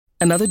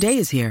Another day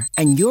is here,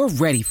 and you're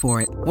ready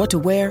for it. What to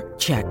wear?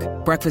 Check.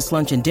 Breakfast,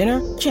 lunch, and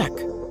dinner? Check.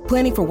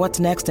 Planning for what's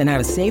next and how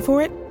to save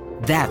for it?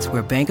 That's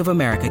where Bank of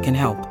America can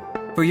help.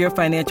 For your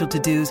financial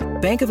to-dos,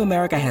 Bank of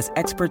America has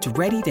experts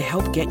ready to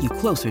help get you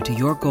closer to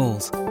your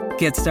goals.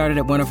 Get started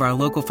at one of our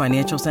local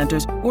financial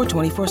centers or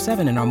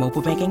 24/7 in our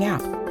mobile banking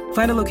app.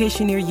 Find a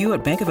location near you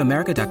at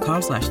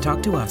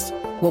bankofamerica.com/talktous.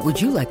 What would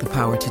you like the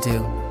power to do?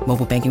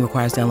 Mobile banking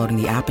requires downloading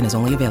the app and is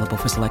only available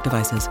for select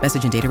devices.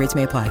 Message and data rates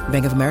may apply.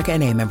 Bank of America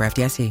N.A., member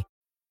FDIC.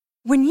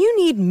 When you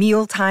need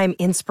mealtime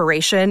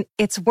inspiration,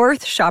 it's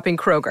worth shopping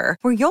Kroger,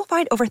 where you'll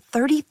find over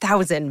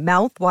 30,000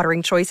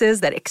 mouth-watering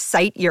choices that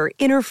excite your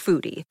inner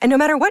foodie. And no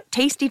matter what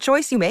tasty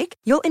choice you make,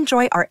 you'll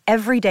enjoy our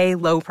everyday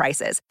low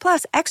prices,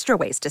 plus extra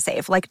ways to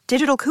save, like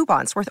digital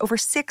coupons worth over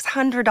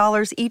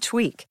 $600 each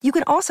week. You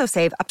can also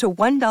save up to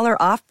 $1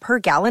 off per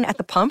gallon at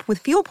the pump with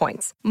fuel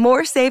points.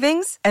 More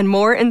savings and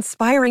more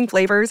inspiring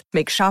flavors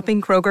make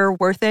shopping Kroger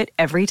worth it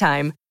every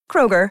time.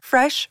 Kroger,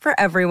 fresh for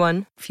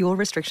everyone. Fuel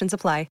restrictions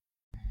apply.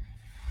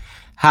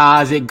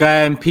 How's it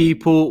going,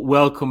 people?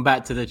 Welcome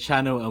back to the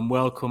channel and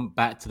welcome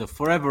back to the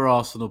Forever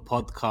Arsenal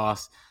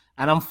podcast.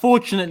 And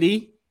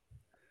unfortunately,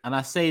 and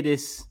I say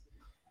this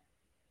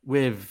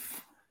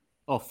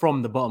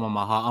from the bottom of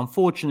my heart,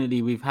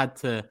 unfortunately, we've had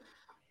to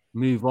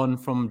move on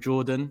from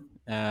Jordan.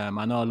 I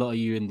know a lot of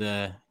you in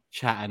the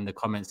chat and the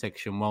comment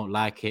section won't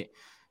like it,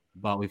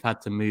 but we've had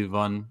to move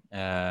on.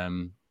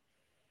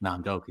 No,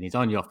 I'm joking. He's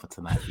only off for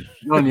tonight.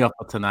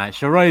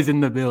 Sharoy's in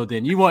the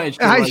building. You wanted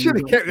Sharoy. I should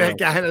have kept that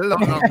going a lot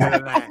longer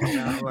than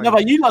that. No,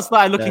 but you lot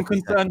started looking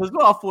concerned as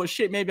well. I thought,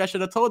 shit, maybe I should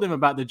have told him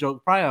about the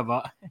joke prior,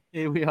 but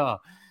here we are.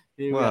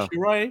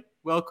 Sharoy,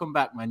 welcome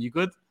back, man. You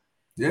good?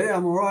 Yeah,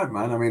 I'm all right,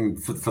 man. I mean,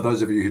 for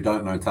those of you who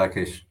don't know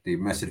Turkish, he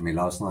messaged me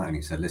last night and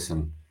he said,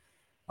 listen,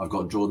 I've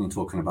got Jordan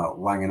talking about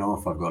wanging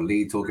off. I've got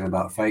Lee talking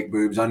about fake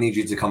boobs. I need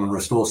you to come and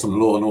restore some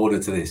law and order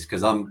to this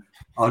because I'm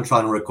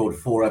trying to record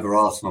Forever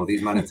Arsenal.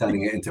 These men are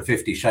turning it into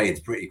 50 Shades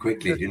pretty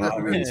quickly. Do you know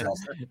what I mean? So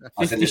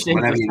I said, listen,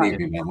 whenever you need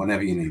me, man,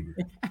 whenever you need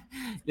me.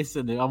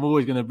 Listen, I'm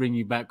always going to bring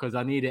you back because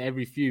I need it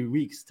every few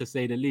weeks, to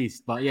say the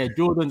least. But yeah,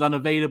 Jordan's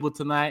unavailable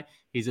tonight.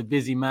 He's a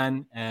busy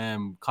man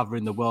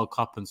covering the World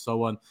Cup and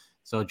so on.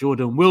 So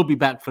Jordan will be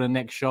back for the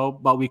next show,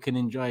 but we can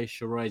enjoy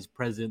Sharoy's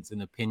presence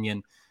and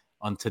opinion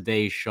on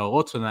today's show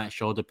or tonight's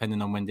show,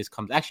 depending on when this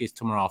comes. Actually, it's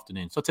tomorrow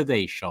afternoon. So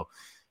today's show.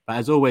 But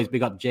as always,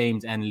 big up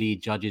James and Lee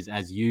judges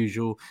as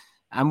usual.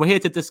 And we're here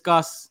to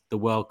discuss the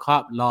World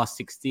Cup. Last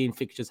 16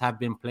 fixtures have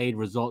been played.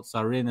 Results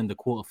are in and the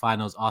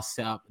quarterfinals are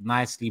set up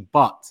nicely.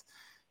 But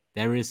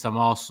there is some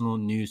Arsenal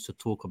news to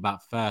talk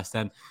about first.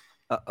 And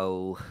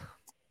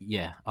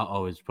yeah,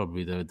 is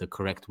probably the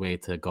correct way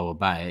to go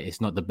about it.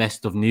 It's not the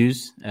best of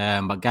news.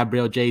 But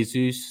Gabriel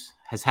Jesus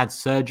has had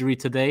surgery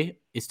today.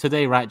 It's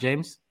today, right,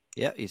 James?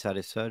 Yeah, he's had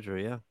his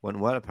surgery, yeah. Went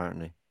well,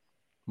 apparently.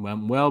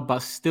 Went well, but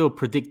still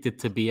predicted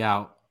to be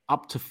out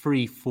up to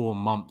 3-4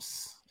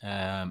 months.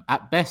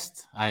 At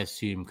best, I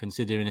assume,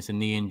 considering it's a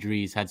knee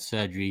injury. He's had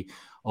surgery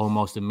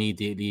almost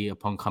immediately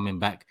upon coming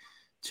back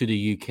to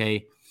the UK.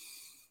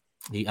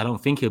 I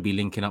don't think he'll be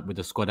linking up with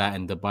the squad out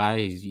in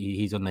Dubai.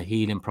 He's on the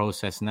healing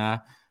process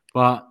now.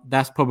 But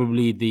that's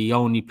probably the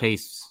only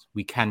place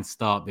we can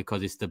start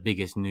because it's the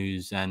biggest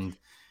news. And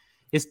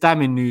it's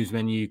damning news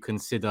when you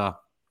consider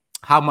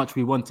how much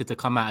we wanted to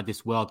come out of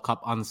this World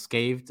Cup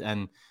unscathed.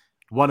 And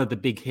one of the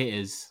big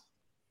hitters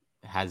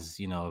has,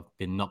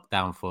 been knocked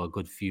down for a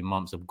good few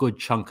months, a good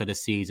chunk of the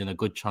season, a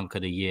good chunk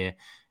of the year.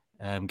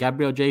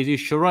 Gabriel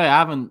Jesus. Sharoy, I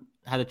haven't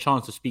had a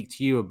chance to speak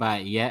to you about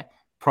it yet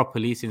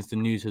properly since the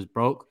news has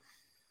broke.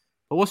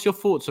 But what's your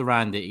thoughts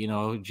around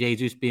it?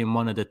 Jesus being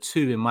one of the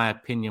two, in my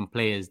opinion,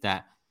 players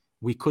that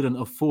we couldn't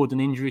afford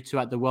an injury to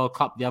at the World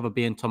Cup. The other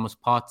being Thomas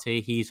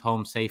Partey. He's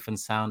home safe and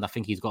sound. I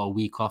think he's got a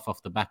week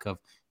off the back of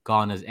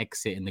Ghana's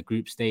exit in the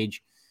group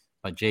stage.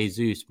 But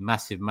Jesus,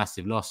 massive,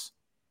 massive loss.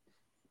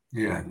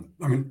 Yeah,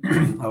 I mean,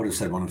 I would have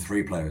said one of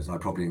three players. I'd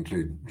probably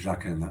include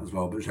Xhaka in that as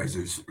well. But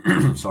Jesus,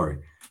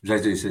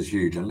 Jesus is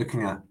huge. And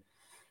looking at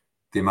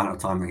the amount of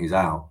time that he's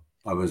out,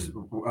 I was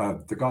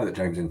the guy that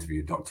James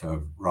interviewed,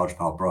 Dr.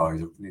 Rajpal Bra.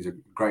 He's a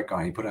great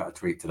guy. He put out a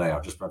tweet today.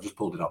 I've just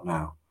pulled it up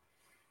now,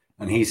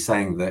 and he's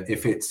saying that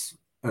if it's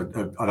I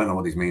don't know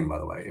what these mean, by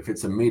the way. If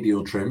it's a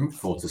medial trim,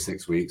 4 to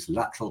 6 weeks,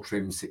 lateral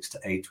trim, 6 to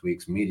 8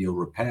 weeks, medial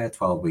repair,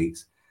 12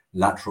 weeks,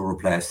 lateral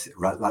repair,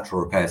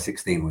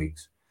 16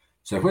 weeks.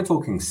 So if we're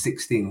talking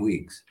 16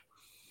 weeks,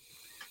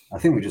 I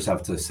think we just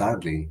have to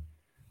sadly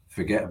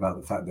forget about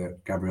the fact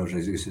that Gabriel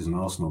Jesus is an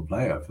Arsenal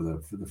player for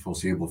the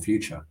foreseeable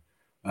future.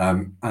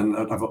 And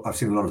I've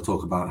seen a lot of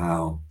talk about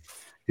how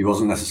he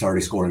wasn't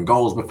necessarily scoring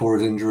goals before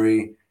his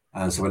injury,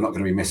 and so we're not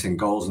going to be missing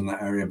goals in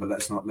that area. But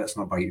let's not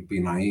be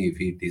naive.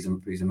 He's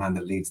a man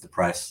that leads the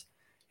press.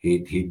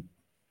 He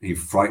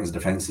frightens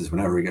defenses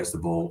whenever he gets the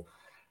ball,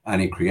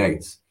 and he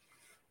creates.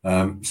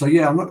 So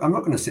yeah, I'm not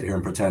going to sit here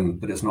and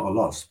pretend that it's not a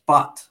loss.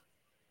 But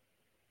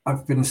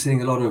I've been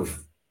seeing a lot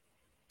of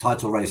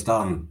title race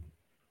done,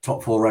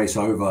 top 4 race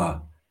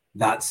over.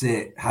 That's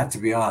it. Had to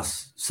be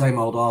us. Same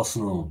old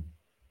Arsenal.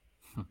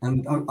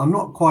 And I'm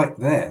not quite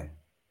there.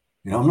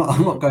 You know,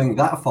 I'm not going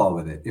that far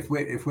with it. If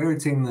we're a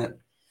team that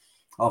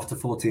after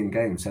 14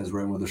 games says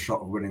we're in with a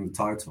shot of winning the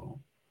title,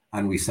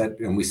 and we said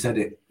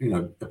it, you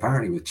know,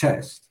 apparently with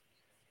chest,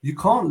 you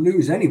can't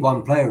lose any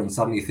one player and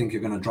suddenly think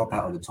you're going to drop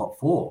out of the top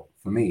four.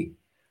 For me,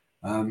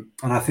 and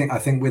I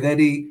think with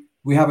Eddie,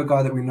 we have a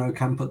guy that we know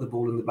can put the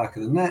ball in the back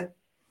of the net,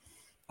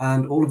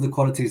 and all of the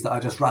qualities that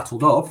I just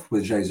rattled off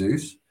with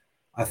Jesus.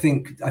 I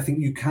think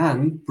you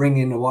can bring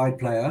in a wide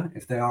player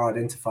if they are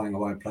identifying a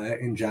wide player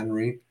in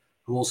January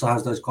who also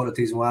has those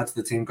qualities and will add to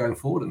the team going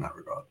forward in that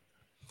regard.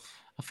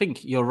 I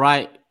think you're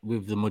right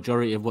with the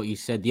majority of what you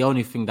said. The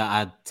only thing that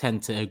I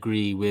tend to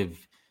agree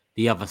with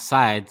the other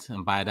side,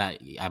 and by that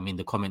I mean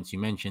the comments you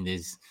mentioned,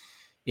 is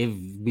if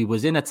we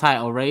was in a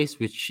title race,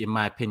 which in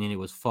my opinion it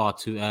was far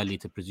too early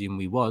to presume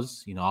we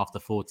was, you know, after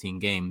 14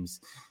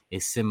 games,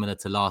 it's similar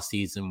to last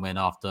season when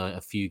after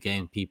a few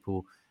games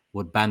people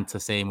would banter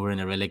saying we're in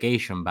a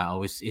relegation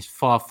battle. It's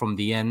far from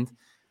the end.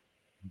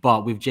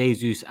 But with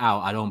Jesus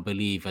out, I don't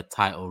believe a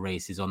title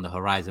race is on the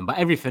horizon. But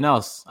everything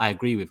else, I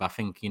agree with. I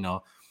think, you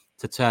know,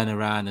 to turn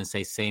around and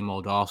say same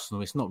old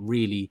Arsenal, it's not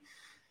really.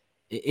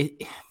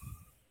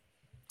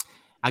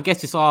 I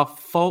guess it's our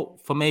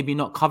fault for maybe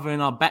not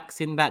covering our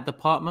backs in that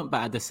department.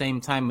 But at the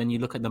same time, when you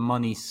look at the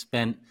money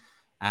spent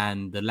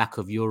and the lack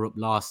of Europe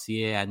last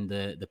year and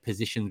the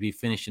positions we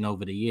finished in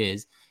over the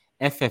years,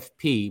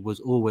 FFP was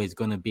always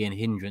going to be a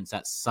hindrance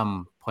at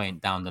some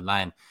point down the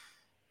line.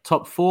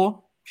 Top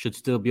four should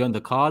still be on the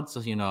cards.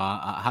 You know,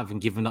 I haven't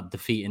given up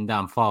defeat and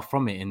I'm far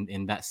from it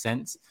in that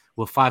sense.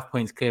 We're 5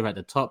 points clear at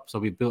the top, so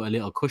we built a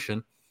little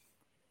cushion.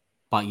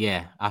 But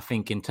yeah, I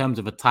think in terms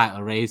of a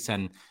title race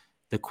and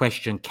the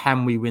question,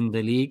 can we win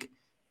the league?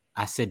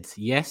 I said,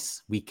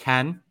 yes, we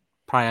can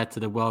prior to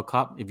the World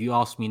Cup. If you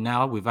ask me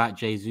now, without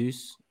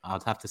Jesus,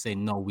 I'd have to say,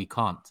 no, we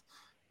can't.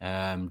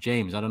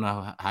 James, I don't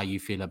know how you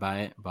feel about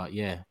it, but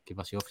yeah, give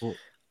us your thought.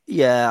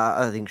 Yeah,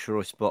 I think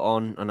Shroy's spot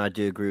on, and I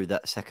do agree with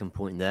that second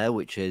point there,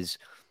 which is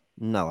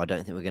no, I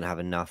don't think we're going to have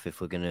enough if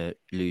we're going to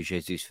lose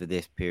Jesus for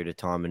this period of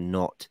time and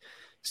not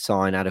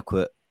sign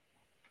adequate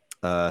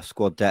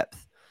squad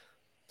depth.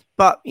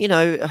 But you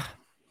know,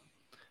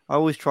 I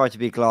always try to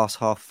be glass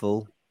half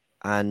full,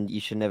 and you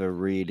should never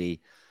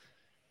really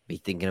be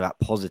thinking about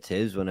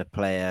positives when a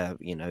player,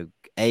 you know,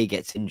 A,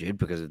 gets injured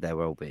because of their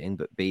well-being,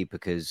 but B,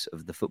 because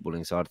of the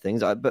footballing side of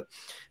things. But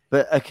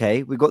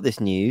okay, we got this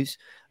news.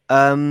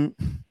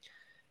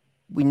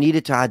 We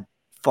needed to add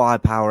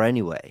firepower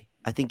anyway.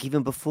 I think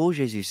even before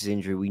Jesus'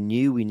 injury, we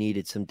knew we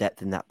needed some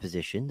depth in that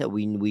position, that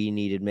we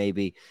needed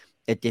maybe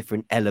a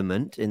different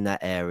element in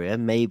that area,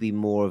 maybe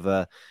more of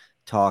a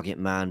target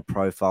man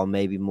profile,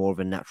 maybe more of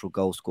a natural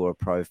goal scorer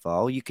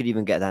profile. You could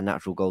even get that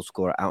natural goal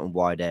scorer out in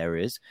wide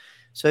areas.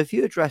 So if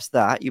you address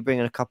that, you bring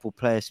in a couple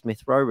players,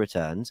 Smith Rowe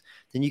returns,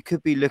 then you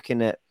could be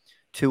looking at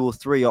 2 or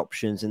 3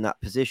 options in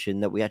that position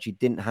that we actually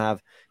didn't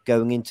have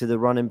going into the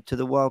run into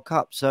the World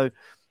Cup. So,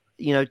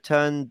 you know,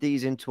 turn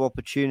these into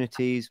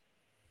opportunities.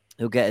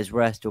 He'll get his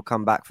rest. He'll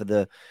come back for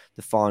the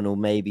final,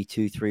 maybe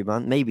 2-3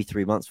 months, maybe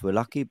 3 months if we're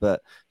lucky,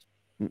 but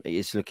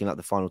it's looking like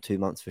the final 2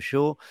 months for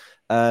sure.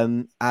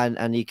 And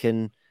he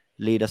can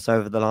lead us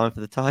over the line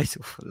for the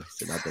title.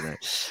 Listen, I don't know.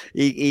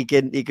 He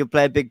can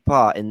play a big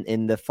part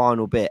in the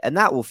final bit, and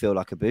that will feel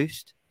like a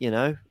boost, you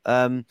know.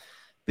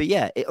 But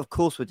yeah, of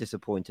course we're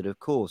disappointed, of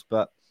course,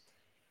 but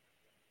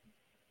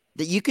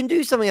that you can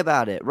do something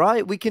about it,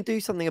 right? We can do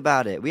something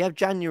about it. We have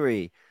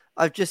January.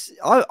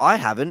 I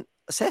haven't.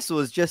 Cecil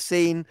has just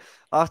seen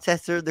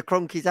Arteta and the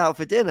Cronkies out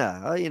for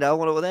dinner. You know, I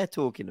wonder what they're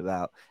talking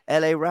about.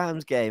 LA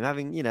Rams game,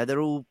 having, you know, they're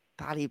all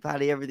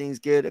pally, everything's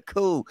good.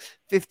 Cool.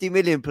 50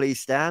 million, please,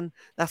 Stan.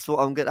 That's what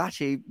I'm going to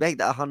actually make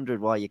that 100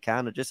 while you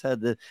can. I just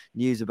heard the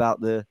news about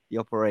the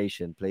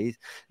operation, please.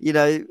 You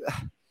know,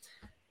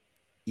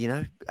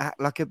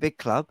 act like a big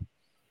club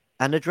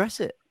and address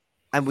it.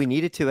 And we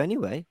needed to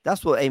anyway.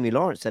 That's what Amy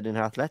Lawrence said in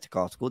her Athletic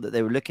article, that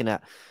they were looking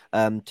at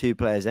 2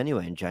 players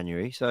anyway in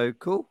January. So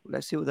cool.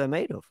 Let's see what they're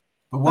made of.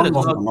 But one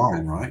wasn't a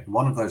line, right?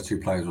 One of those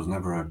 2 players was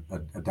never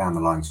a down the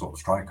line sort of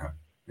striker.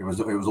 It was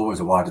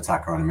always a wide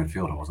attacker and a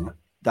midfielder, wasn't it?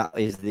 That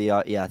is the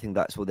I think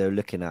that's what they were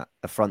looking at,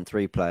 a front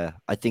 3 player.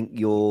 I think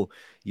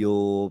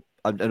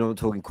I'm not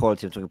talking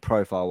quality, I'm talking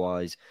profile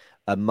wise.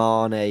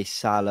 Mane,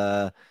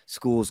 Salah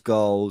scores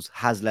goals,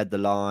 has led the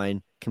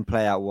line, can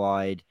play out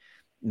wide.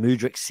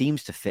 Mudryk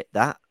seems to fit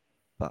that,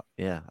 but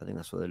yeah, I think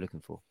that's what they're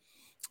looking for.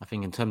 I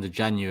think in terms of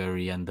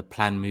January and the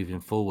plan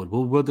moving forward,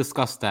 we'll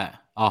discuss that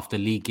after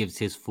Lee gives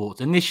his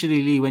thoughts.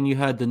 Initially, Lee, when you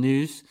heard the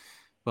news,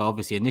 well,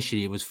 obviously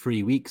initially it was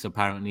 3 weeks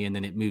apparently, and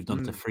then it moved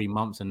on to 3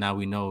 months, and now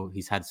we know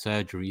he's had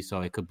surgery,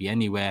 so it could be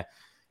anywhere,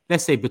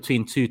 let's say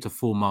between 2 to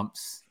 4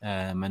 months,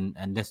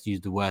 and let's use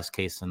the worst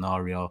case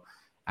scenario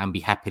and be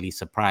happily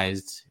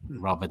surprised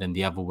rather than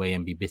the other way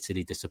and be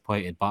bitterly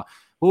disappointed. But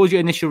what was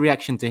your initial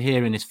reaction to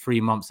hearing it's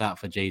 3 months out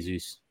for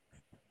Jesus?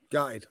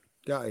 Gutted.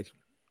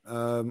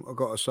 I've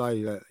got to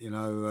say that, you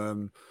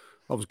know,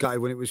 I was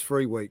gutted when it was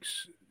 3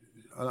 weeks.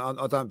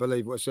 I don't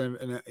believe what's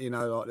in, you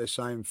know, like they're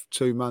saying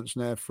 2 months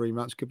now, 3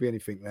 months, could be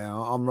anything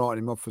now. I'm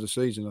writing him off for the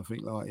season. I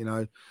think, like, you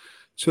know,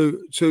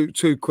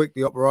 too quick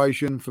the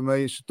operation for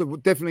me. It's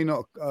definitely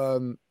not.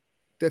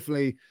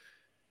 Definitely,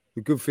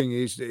 the good thing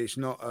is that it's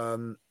not.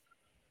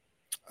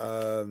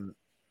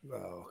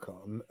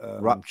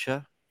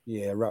 Rupture.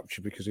 Yeah,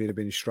 rupture, because he'd have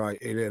been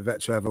straight. He'd have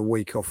had to have a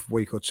week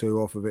or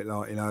two off of it,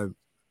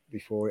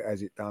 before it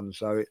has it done.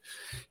 So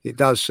it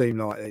does seem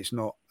like it's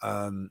not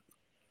the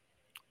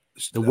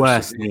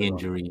worst knee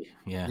injury.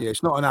 Yeah,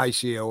 it's not an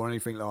ACL or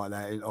anything like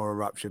that, or a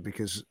rupture,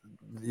 because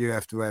you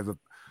have to have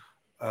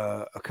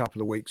a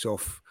couple of weeks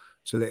off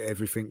to let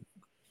everything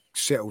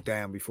settle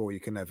down before you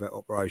can have that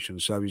operation.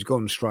 So he's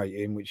gone straight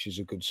in, which is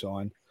a good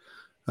sign.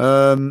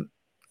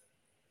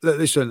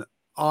 Listen,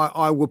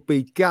 I would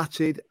be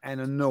gutted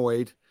and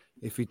annoyed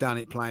if he done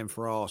it playing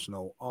for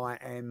Arsenal. I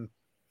am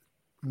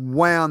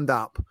wound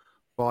up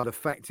by the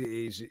fact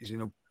it's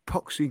in a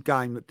poxy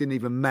game that didn't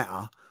even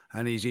matter,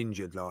 and he's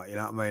injured, you know what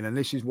I mean? And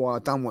this is why I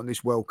don't want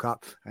this World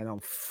Cup, and I'm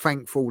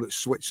thankful that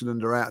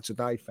Switzerland are out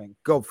today. Thank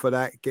God for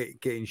that.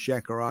 Getting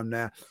Xhaka home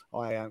now.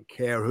 I don't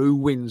care who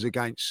wins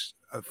against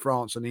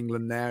France and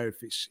England now.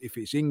 If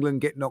it's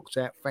England get knocked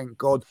out, thank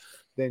God,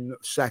 then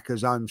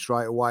Saka's home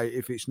straight away.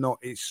 If it's not,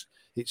 it's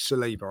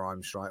Saliba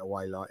home straight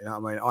away. You know what I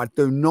mean? I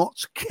do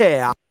not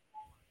care.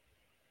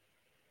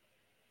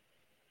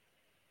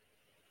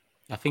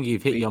 I think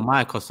you've hit your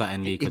mic or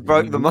something, Lee. He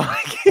broke the mic.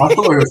 I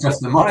thought it was just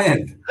the my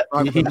end.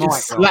 He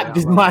just slapped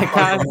his mic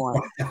out.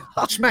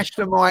 I smashed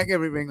the mic,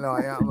 everything, you know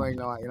what I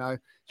mean?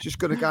 It's just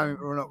going to go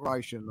into an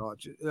operation,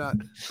 Just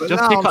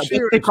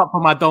pick up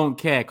from I don't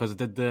care, because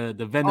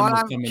the venom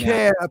was coming out. I don't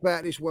care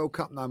about this World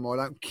Cup no more.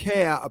 I don't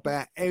care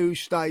about who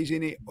stays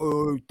in it or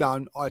who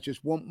don't. I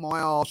just want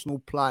my Arsenal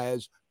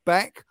players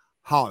back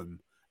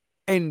home.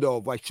 End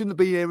of. They shouldn't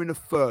be here in the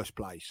first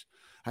place.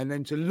 And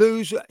then to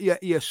lose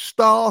your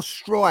star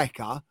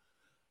striker,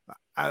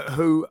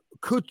 who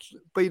could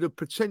be the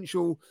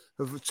potential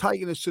of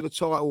taking us to the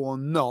title or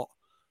not,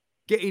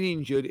 getting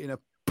injured in a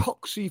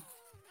poxy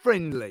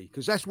friendly,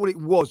 because that's what it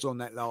was on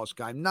that last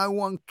game. No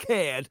one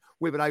cared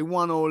whether they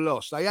won or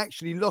lost. They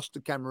actually lost to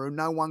Cameroon.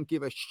 No one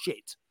give a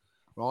shit,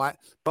 right?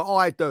 But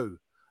I do.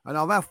 And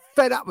I'm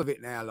fed up with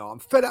it now. I'm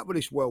fed up with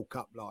this World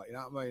Cup, you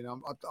know what I mean?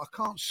 I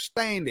can't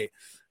stand it.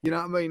 You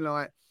know what I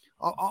mean?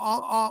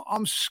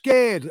 I'm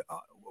scared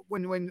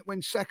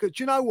when Saka.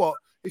 Do you know what?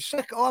 If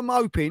Saka, I'm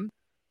hoping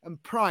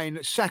and praying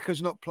that Saka's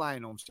not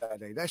playing on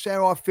Saturday. That's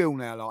how I feel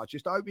now. I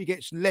just hope he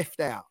gets left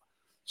out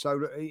so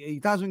that he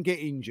doesn't get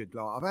injured.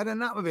 I've had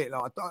enough of it.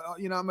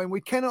 You know what I mean?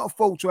 We cannot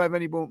afford to have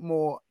any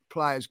more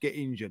players get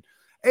injured.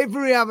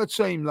 Every other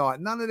team,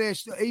 none of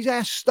this. He's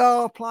our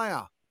star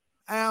player,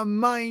 our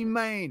main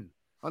man.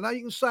 I know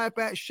you can say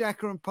about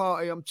Xhaka and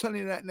Partey. I'm telling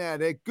you that now.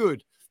 They're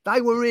good.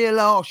 They were here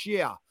last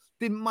year.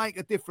 Didn't make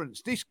a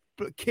difference. This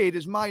kid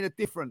has made a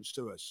difference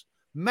to us.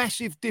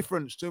 Massive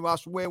difference to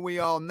us where we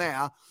are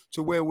now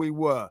to where we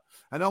were.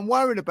 And I'm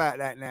worried about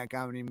that now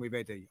going in with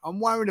Eddie. I'm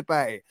worried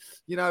about it.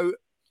 You know,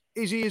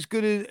 is he as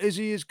good as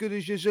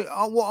Jesus?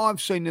 What I've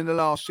seen in the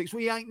last 6 weeks,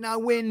 we ain't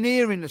nowhere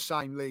near in the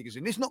same league as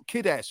him. Let's not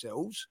kid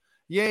ourselves.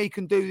 Yeah, he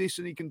can do this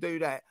and he can do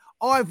that.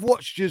 I've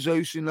watched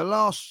Jesus in the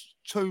last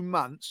 2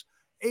 months.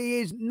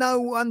 No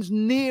one's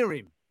near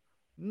him.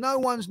 No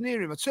one's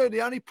near him. I tell you,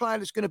 the only player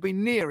that's going to be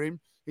near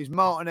him is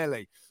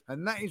Martinelli.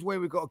 And that is where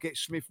we've got to get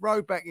Smith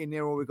Rowe back in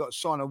there, or we've got to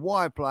sign a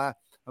wide player,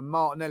 and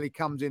Martinelli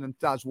comes in and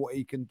does what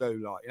he can do.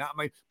 You know what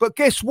I mean? But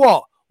guess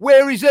what?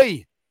 Where is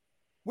he?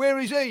 Where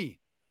is he?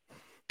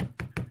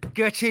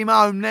 Get him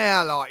home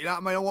now, you know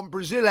what I mean? I want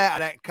Brazil out of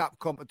that cup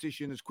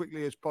competition as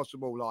quickly as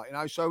possible,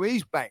 so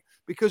he's back.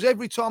 Because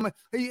every time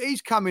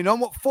he's coming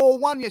on,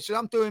 4-1 yesterday,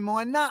 I'm doing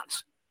my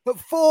nuts. But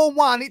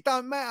 4-1, it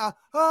don't matter.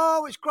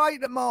 Oh, it's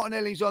great that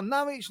Martinelli's on.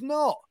 No, it's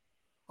not.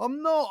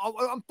 I'm not.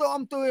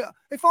 I'm doing.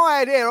 If I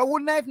had hair, I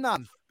wouldn't have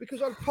none,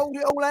 because I'd pulled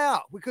it all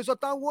out, because I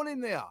don't want him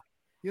there.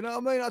 You know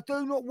what I mean? I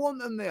do not want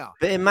them there.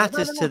 But it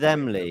matters to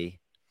them, Lee.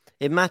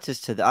 It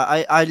matters to them.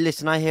 I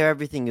listen. I hear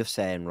everything you're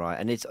saying, right?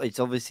 And it's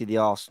obviously the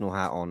Arsenal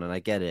hat on, and I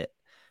get it.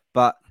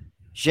 But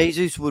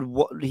Jesus would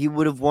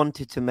have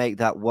wanted to make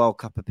that World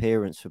Cup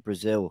appearance for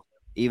Brazil,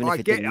 even if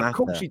it didn't matter. Of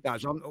course he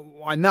does.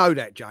 I know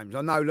that, James.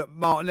 I know that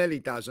Martinelli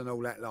does and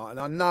all that, and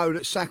I know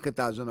that Saka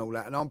does and all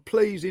that, and I'm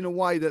pleased in a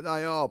way that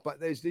they are.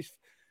 But there's this.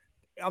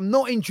 I'm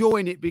not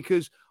enjoying it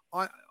because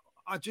I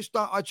just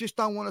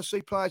don't want to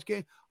see players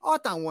getting. I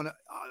don't want to.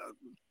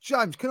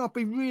 James, can I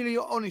be really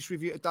honest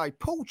with you today?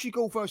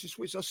 Portugal versus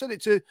Switzerland. I said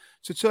it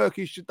to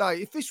Turkish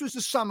today. If this was the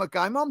summer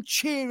game, I'm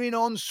cheering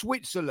on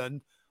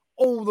Switzerland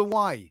all the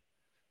way.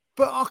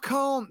 But I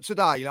can't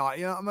today, you know what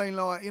I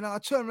mean? I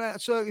turned around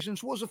to Turkish and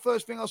what's the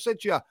first thing I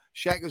said to you?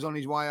 Xhaka's on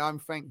his way home,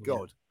 thank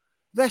God.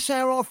 That's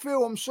how I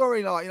feel. I'm sorry,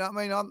 you know what I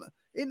mean?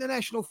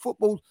 International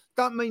football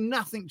don't mean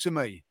nothing to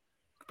me,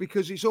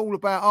 because it's all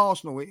about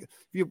Arsenal.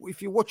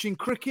 If you're watching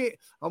cricket,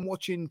 I'm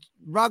watching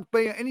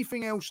rugby,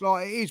 anything else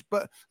like it is,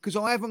 but because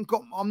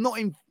I'm not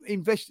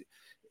invested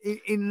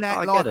in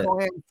that like I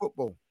am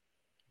football.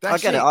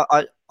 That's I get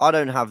it. I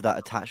don't have that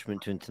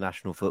attachment to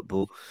international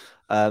football.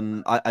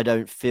 I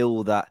don't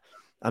feel that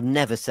I've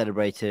never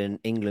celebrated an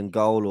England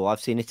goal, or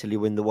I've seen Italy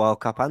win the World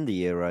Cup and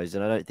the Euros,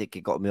 and I don't think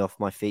it got me off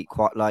my feet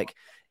quite like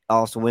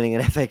Arsenal winning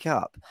an FA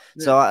Cup.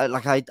 Yeah. So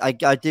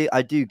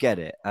I do get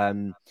it.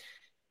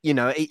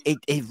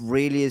 It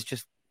really is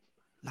just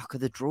luck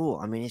of the draw.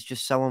 I mean, it's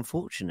just so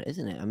unfortunate,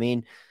 isn't it? I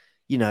mean,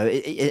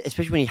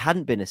 especially when he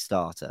hadn't been a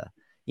starter.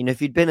 If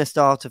he'd been a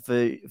starter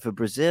for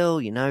Brazil,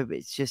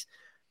 it's just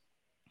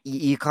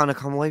you kind of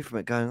come away from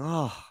it going,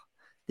 oh,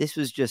 this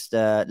was just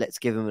let's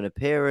give him an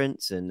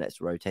appearance and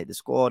let's rotate the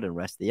squad and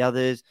rest the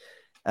others.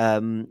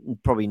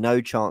 Probably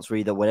no chance for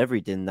either whatever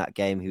he did in that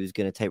game, he was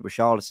going to take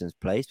Richarlison's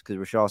place because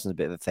Richarlison's a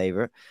bit of a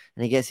favourite,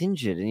 and he gets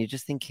injured, and you're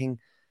just thinking.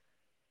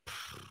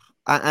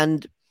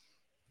 And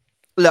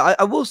look,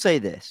 I will say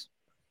this: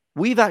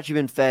 we've actually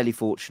been fairly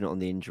fortunate on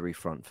the injury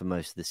front for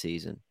most of the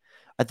season.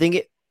 I think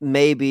it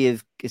maybe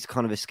it's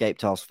kind of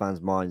escaped our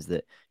fans' minds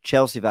that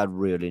Chelsea have had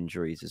real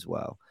injuries as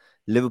well.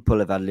 Liverpool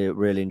have had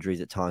real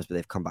injuries at times, but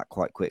they've come back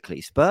quite quickly.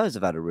 Spurs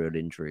have had a real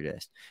injury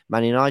list.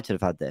 Man United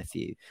have had their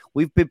few.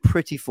 We've been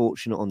pretty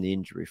fortunate on the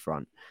injury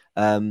front.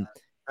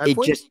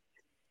 Zinchenko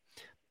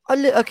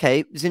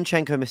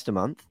missed a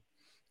month,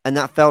 and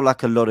that felt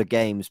like a lot of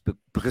games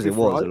because it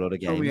was a lot of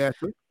games.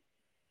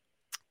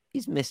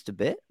 He's missed a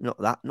bit,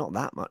 not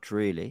that much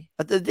really.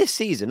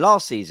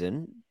 Last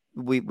season,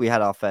 we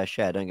had our fair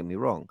share. Don't get me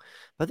wrong,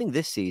 but I think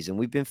this season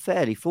we've been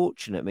fairly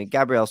fortunate. I mean,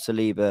 Gabriel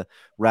Saliba,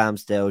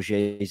 Ramsdale,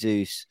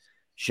 Jesus,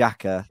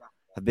 Xhaka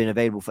have been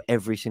available for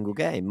every single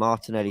game.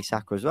 Martinelli,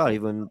 Saka as well.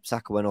 Even when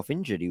Saka went off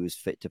injured, he was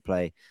fit to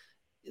play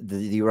the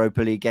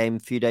Europa League game a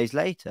few days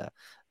later.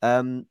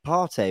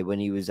 Partey, when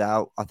he was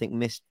out, I think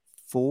missed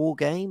 4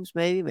 games,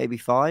 maybe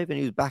 5, and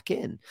he was back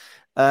in.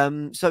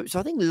 So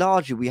I think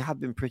largely we have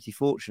been pretty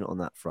fortunate on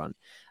that front,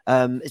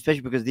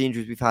 especially because the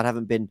injuries we've had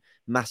haven't been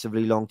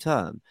massively long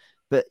term.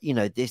 But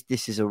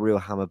this is a real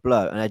hammer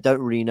blow, and I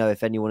don't really know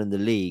if anyone in the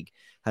league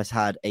has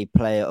had a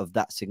player of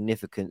that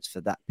significance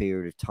for that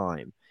period of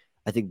time.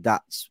 I think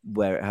that's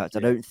where it hurts. Yeah.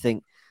 I don't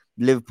think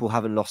Liverpool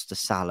haven't lost to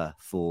Salah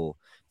for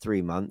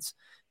 3 months.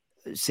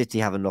 City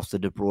haven't lost to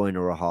De Bruyne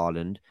or a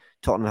Haaland.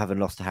 Tottenham haven't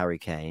lost to Harry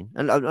Kane.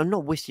 And I'm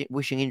not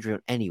wishing injury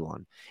on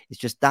anyone. It's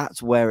just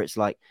that's where it's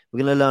like, we're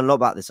going to learn a lot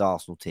about this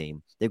Arsenal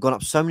team. They've gone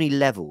up so many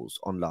levels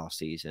on last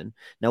season.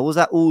 Now, was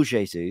that all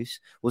Jesus?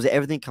 Was it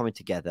everything coming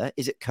together?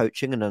 Is it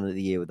coaching another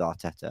year with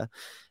Arteta?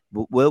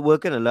 We're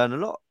going to learn a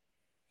lot.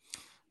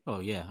 Oh,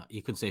 yeah,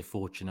 you could say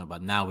fortunate,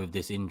 but now with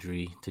this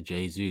injury to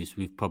Jesus,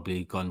 we've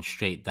probably gone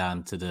straight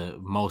down to the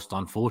most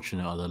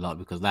unfortunate of the lot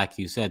because, like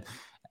you said,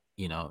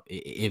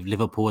 if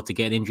Liverpool were to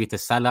get an injury to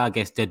Salah, I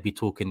guess they'd be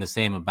talking the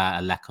same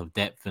about a lack of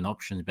depth and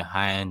options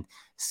behind.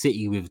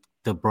 City with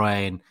De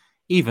Bruyne,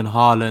 even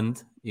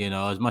Haaland,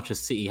 as much as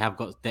City have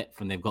got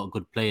depth and they've got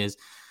good players,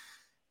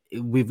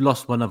 we've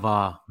lost one of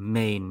our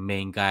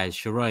main guys.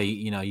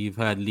 Shiroi, you've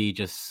heard Lee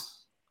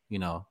just,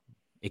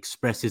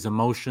 express his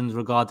emotions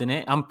regarding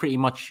it. I'm pretty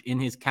much in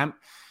his camp.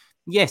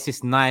 Yes,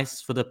 it's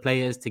nice for the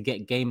players to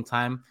get game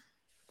time,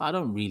 but I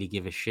don't really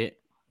give a shit.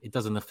 It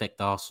doesn't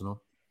affect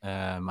Arsenal.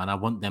 And I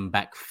want them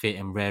back fit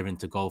and raring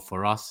to go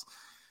for us.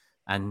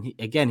 And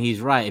again,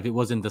 he's right. If it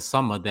was in the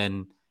summer,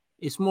 then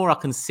it's more I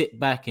can sit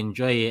back,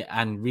 enjoy it,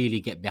 and really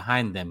get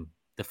behind them.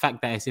 The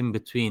fact that it's in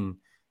between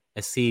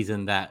a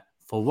season that,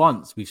 for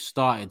once, we've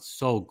started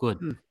so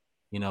good,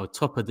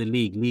 top of the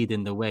league,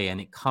 leading the way, and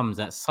it comes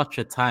at such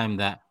a time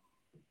that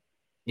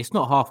it's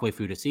not halfway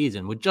through the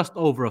season. We're just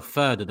over a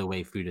third of the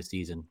way through the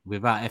season.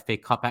 Without FA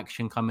Cup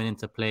action coming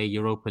into play,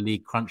 Europa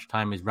League crunch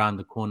time is round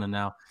the corner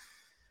now.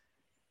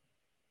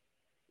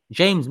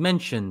 James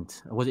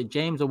mentioned, was it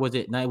James or was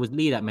it? No, it was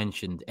Lee that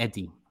mentioned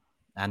Eddie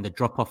and the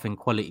drop-off in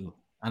quality.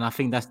 And I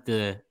think that's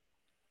the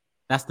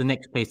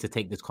next place to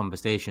take this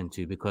conversation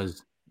to,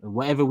 because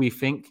whatever we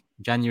think,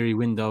 January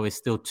window is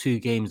still 2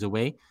 games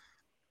away.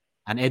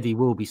 And Eddie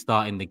will be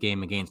starting the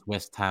game against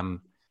West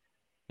Ham.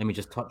 Let me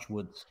just touch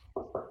wood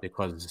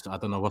because I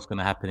don't know what's going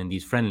to happen in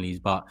these friendlies,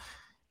 but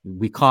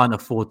we can't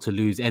afford to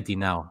lose Eddie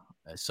now.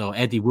 So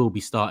Eddie will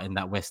be starting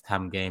that West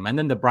Ham game and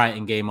then the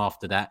Brighton game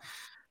after that.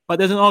 But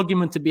there's an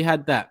argument to be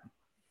had that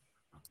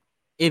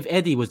if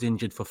Eddie was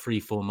injured for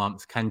 3-4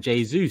 months, can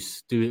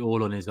Jesus do it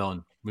all on his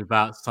own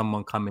without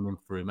someone coming in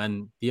for him?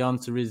 And the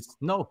answer is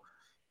no.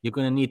 You're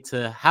going to need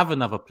to have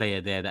another player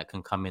there that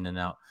can come in and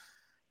out.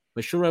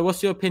 But Shura,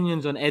 what's your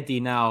opinions on Eddie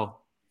now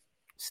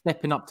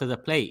stepping up to the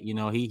plate?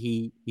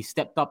 He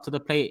stepped up to the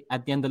plate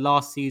at the end of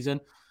last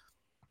season,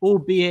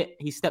 albeit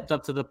he stepped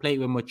up to the plate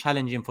when we're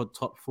challenging for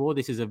top 4.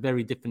 This is a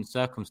very different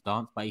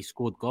circumstance, but he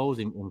scored goals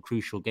in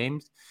crucial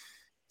games.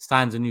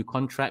 Signs a new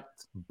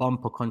contract,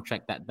 bumper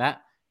contract at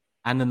that,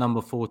 and the number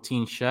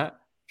 14 shirt.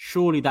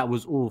 Surely that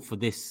was all for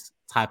this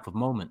type of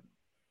moment.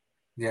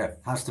 Yeah,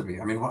 has to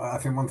be. I mean, I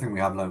think one thing we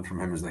have learned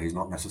from him is that he's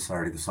not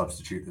necessarily the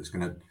substitute that's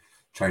going to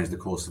change the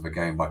course of a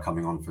game by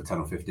coming on for 10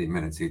 or 15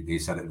 minutes. He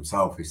said it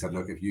himself. He said,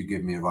 look, if you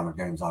give me a run of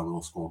games, I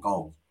will score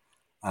goals.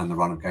 And the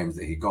run of games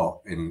that he got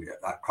in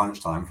at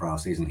crunch time for our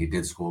season, he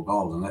did score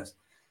goals. And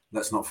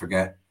let's not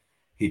forget,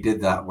 He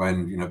did that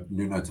when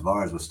Nuno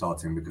Tavares was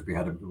starting, because we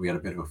had a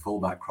bit of a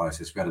fullback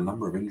crisis. We had a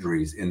number of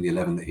injuries in the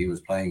 11 that he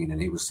was playing in,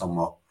 and he was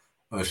somewhat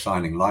a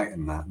shining light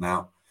in that.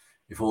 Now,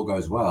 if all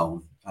goes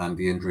well and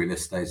the injury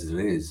list stays as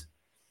it is,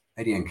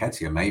 Eddie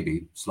Nketiah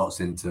maybe slots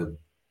into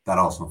that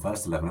Arsenal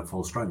first 11 at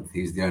full strength.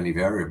 He's the only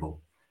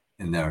variable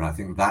in there, and I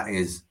think that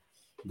is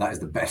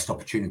the best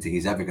opportunity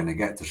he's ever going to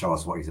get to show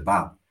us what he's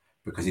about,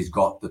 because he's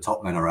got the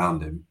top men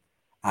around him,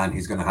 and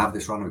he's going to have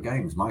this run of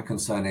games. My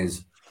concern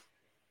is,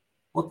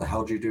 what the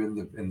hell do you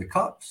do in the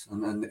cups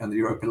and the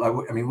Europa?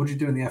 I mean, what do you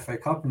do in the FA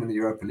Cup and in the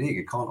Europa League?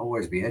 It can't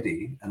always be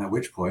Eddie. And at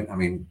which point, I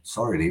mean,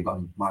 sorry, Lee, but I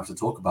might have to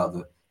talk about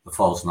the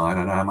false nine.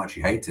 I know how much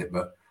you hate it,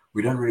 but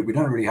we don't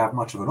really have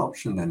much of an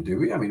option then, do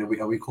we? I mean,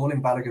 are we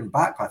calling Balogun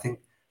back? I think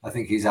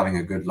he's having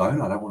a good loan.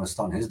 I don't want to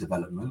stunt his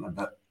development,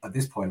 but at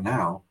this point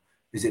now,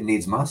 is it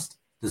needs must?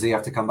 Does he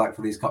have to come back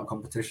for these cup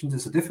competitions?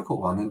 It's a difficult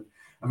one. And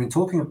I mean,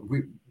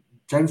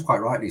 James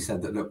quite rightly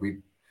said that, look, we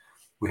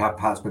have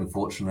perhaps been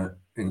fortunate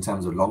in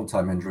terms of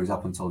long-term injuries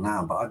up until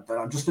now, but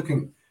I'm just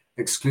looking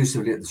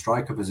exclusively at the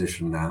striker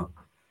position now.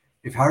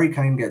 If Harry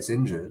Kane gets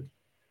injured,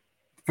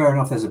 fair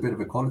enough, there's a bit of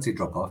a quality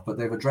drop-off, but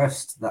they've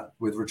addressed that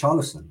with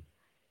Richarlison.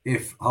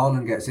 If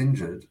Haaland gets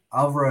injured,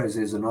 Alvarez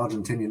is an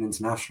Argentinian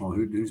international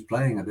who's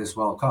playing at this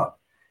World Cup.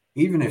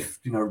 Even if,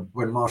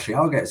 when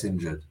Martial gets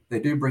injured, they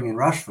do bring in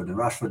Rashford, and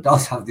Rashford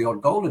does have the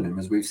odd goal in him,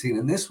 as we've seen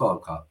in this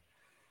World Cup.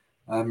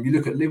 You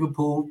look at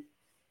Liverpool,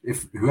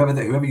 if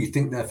whoever you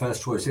think their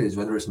first choice is,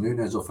 whether it's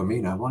Nunes or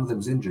Firmino, one of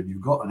them's injured, you've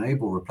got an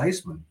able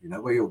replacement,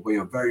 where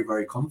you're very,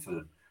 very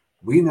confident.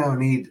 We now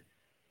need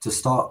to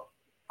start,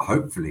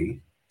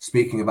 hopefully,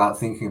 thinking about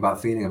feeling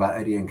about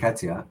Eddie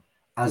Nketiah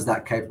as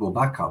that capable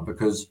backup,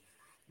 because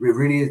it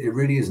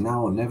really is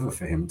now or never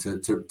for him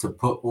to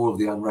put all of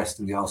the unrest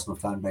in the Arsenal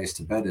fan base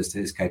to bed as to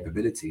his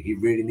capability. He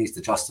really needs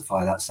to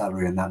justify that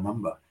salary and that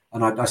number,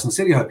 and I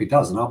sincerely hope he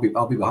does, and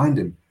I'll be behind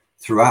him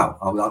throughout.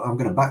 I'm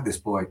going to back this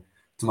boy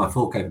to my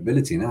full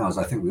capability now, as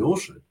I think we all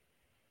should.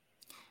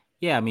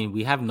 Yeah, I mean,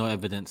 we have no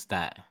evidence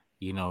that,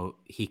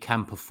 he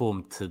can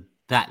perform to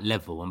that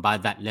level. And by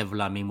that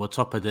level, I mean, we're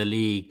top of the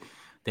league.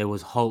 There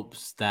was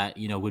hopes that,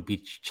 would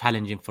be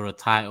challenging for a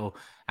title.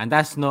 And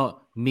that's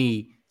not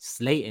me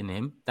slating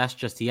him. That's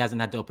just he hasn't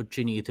had the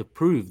opportunity to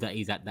prove that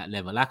he's at that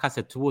level. Like I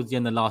said, towards the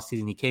end of last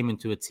season, he came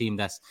into a team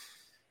that's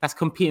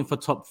competing for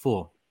top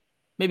four,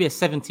 maybe a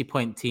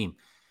 70-point team.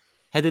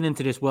 Heading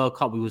into this World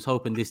Cup, we was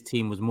hoping this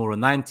team was more a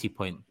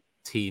 90-point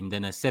team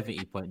than a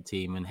 70-point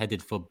team, and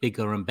headed for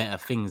bigger and better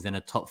things than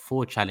a top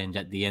four challenge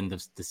at the end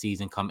of the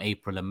season come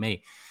April and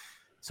May.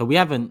 So we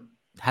haven't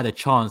had a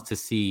chance to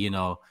see,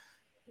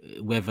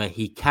 whether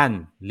he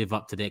can live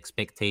up to the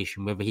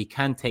expectation, whether he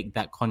can take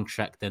that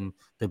contract and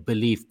the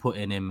belief put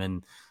in him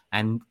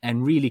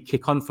and really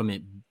kick on from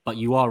it. But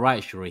you are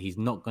right, Shuri, he's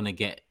not going to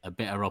get a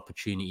better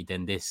opportunity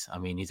than this. I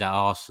mean, he's at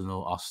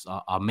Arsenal,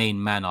 our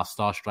main man, our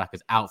star striker,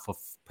 is out for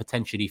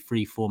potentially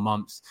 3-4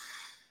 months.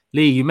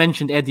 Lee, you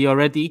mentioned Eddie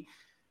already,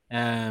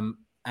 and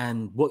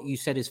what you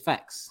said is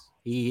facts.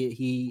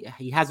 He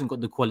hasn't got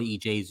the quality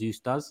Jesus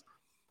does,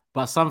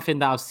 but something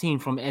that I've seen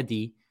from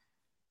Eddie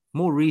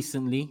more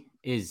recently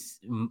is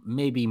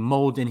maybe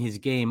molding his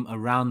game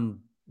around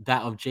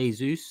that of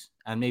Jesus,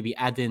 and maybe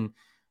adding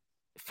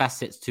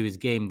facets to his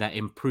game that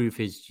improve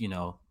his,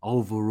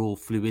 overall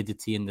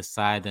fluidity in the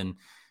side. And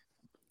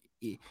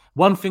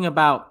one thing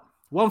about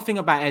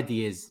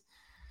Eddie is,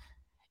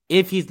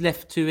 if he's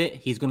left to it,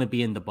 he's going to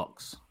be in the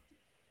box.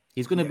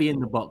 He's going to be in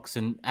the box.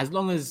 And as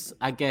long as,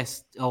 I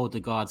guess,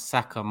 Odegaard,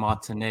 Saka,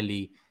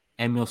 Martinelli,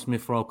 Emil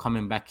Smith-Rowe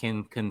coming back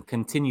in can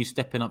continue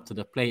stepping up to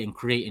the plate and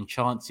creating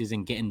chances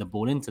and getting the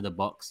ball into the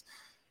box,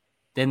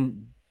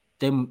 then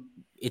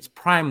it's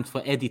primed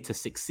for Eddie to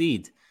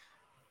succeed.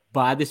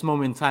 But at this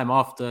moment in time,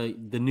 after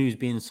the news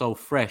being so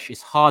fresh,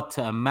 it's hard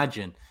to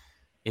imagine.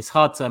 It's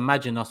hard to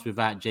imagine us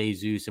without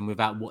Jesus and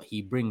without what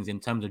he brings in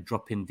terms of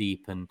dropping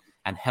deep and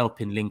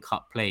helping link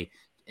up play.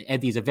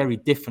 Eddie's a very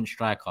different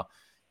striker.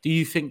 Do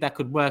you think that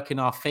could work in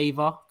our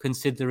favour,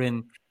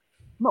 considering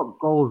not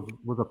goals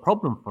was a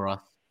problem for us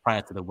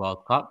prior to the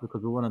World Cup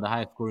because we're one of the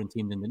highest scoring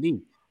teams in the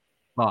league,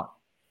 but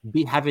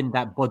having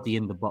that body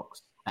in the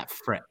box, that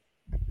threat?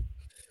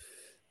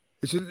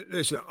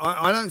 Listen,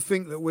 I don't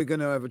think that we're going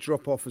to have a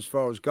drop-off as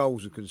far as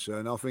goals are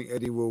concerned. I think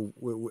Eddie will,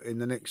 in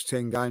the next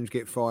 10 games,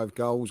 get 5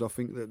 goals. I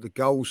think that the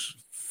goals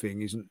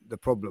thing isn't the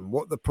problem.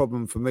 What the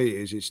problem for me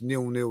is, it's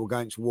 0-0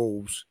 against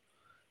Wolves.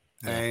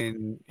 Yeah.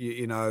 And,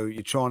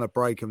 you're trying to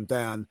break them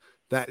down.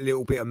 That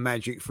little bit of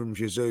magic from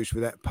Jesus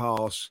with that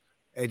pass,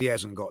 Eddie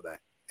hasn't got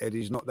that.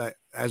 Eddie's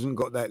hasn't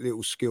got that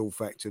little skill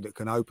factor that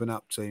can open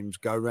up teams,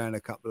 go around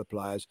a couple of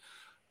players.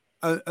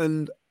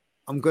 And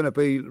I'm going to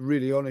be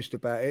really honest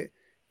about it.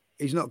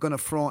 He's not going to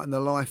frighten the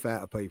life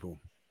out of people.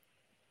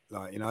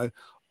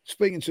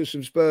 Speaking to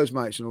some Spurs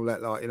mates and all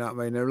that, what I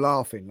mean? They're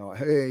laughing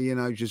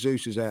hey,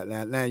 Jesus is out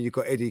now. Now you've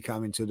got Eddie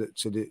coming to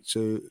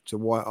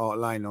White Hart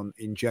Lane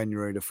in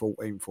January the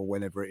 14th or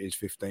whenever it is,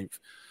 15th,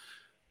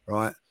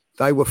 right?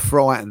 They were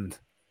frightened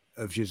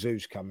of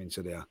Jesus coming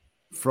to there.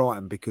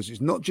 frightened because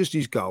it's not just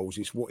his goals,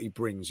 it's what he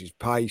brings, his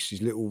pace,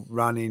 his little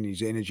running,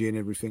 his energy and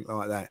everything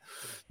like that.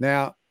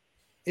 Now,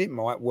 it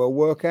might well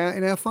work out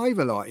in our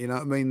favour, like, you know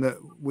what I mean, that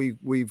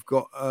we've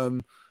got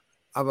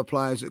other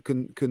players that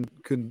can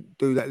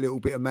do that little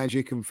bit of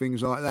magic and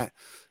things like that.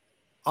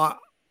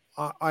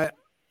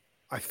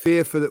 I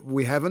fear that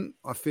we haven't.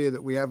 I fear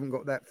that we haven't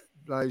got that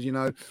players. You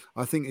know,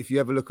 I think if you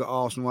ever look at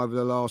Arsenal over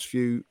the last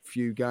few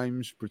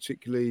games,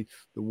 particularly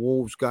the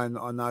Wolves game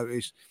that I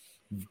noticed,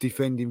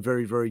 defending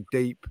very, very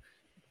deep.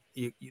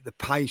 The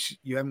pace,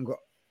 you haven't got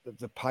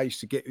the pace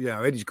to get. You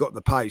know, Eddie's got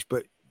the pace,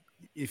 but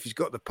if he's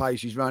got the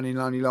pace, he's running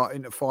only like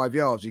into 5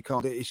 yards. He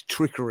can't. It's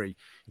trickery.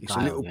 It's a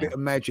little bit of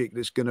magic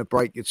that's going to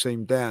break your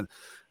team down.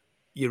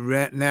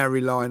 You're now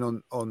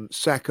relying on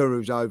Saka,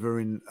 who's over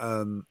in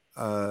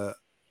Qatar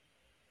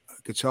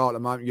at the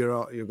moment.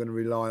 You're going to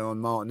rely on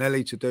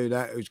Martinelli to do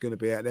that, who's going to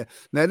be out there.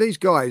 Now, these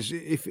guys,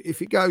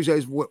 if it goes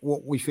as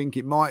what we think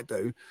it might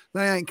do,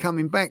 they ain't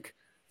coming back.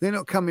 They're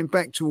not coming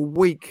back to a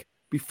week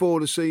before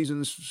the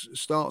season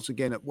starts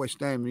again at West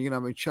Ham. You know, I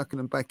mean, chucking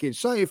them back in.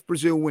 Say if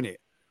Brazil win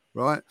it,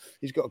 right?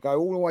 He's got to go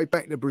all the way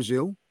back to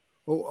Brazil,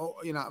 or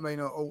you know what I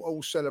mean,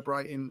 all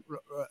celebrating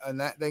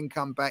and that, then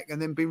come back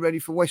and then be ready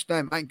for West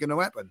Ham. Ain't going to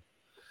happen.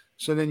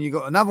 So then you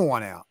got another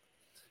one out.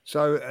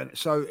 So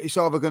it's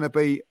either going to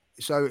be,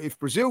 so if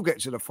Brazil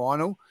gets to the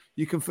final,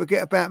 you can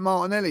forget about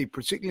Martinelli,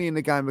 particularly in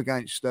the game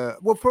against, I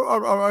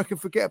can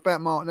forget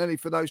about Martinelli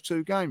for those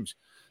two games.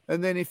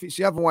 And then if it's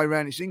the other way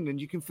around, it's England,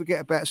 you can forget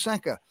about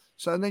Saka.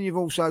 So then you've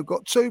also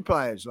got two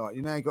players, like,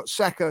 you know, you've got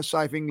Saka,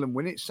 say if England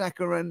win it,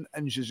 Saka and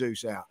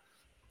Jesus out.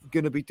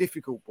 Going to be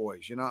difficult,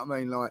 boys. You know what I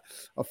mean? Like,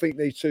 I think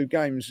these two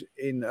games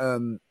in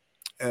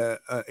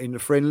the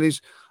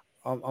friendlies,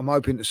 I'm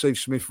hoping to see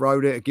Smith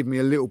Rowe there to give me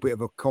a little bit of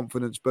a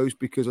confidence boost,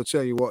 because I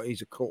tell you what,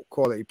 he's a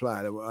quality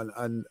player,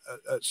 and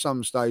at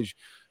some stage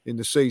in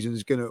the season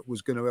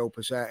was going to help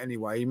us out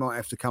anyway. He might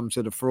have to come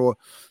to the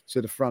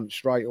front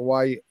straight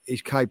away.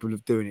 He's capable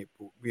of doing it,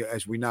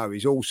 as we know.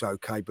 He's also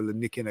capable of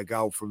nicking a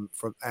goal from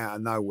out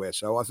of nowhere.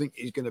 So I think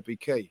he's going to be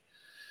key.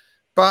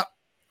 But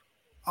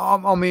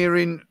I'm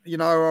hearing, you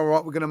know, all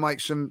right, we've got to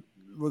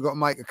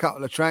make a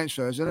couple of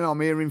transfers, and then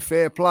I'm hearing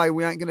fair play.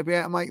 We ain't going to be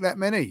able to make that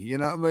many. You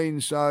know what I mean?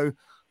 So,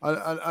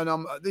 and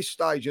I'm at this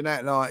stage and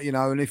that, like, you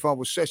know, and if I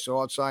was Cecil,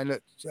 I'd say,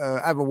 look,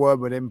 have a word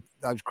with him,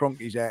 those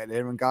cronkies out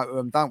there, and go to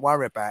them. Don't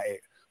worry about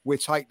it. We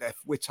take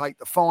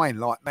the fine,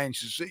 like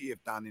Manchester City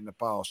have done in the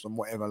past and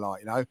whatever.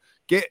 Like, you know,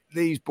 get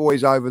these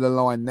boys over the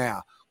line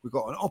now. We've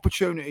got an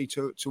opportunity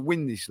to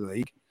win this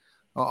league.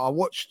 I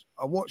watched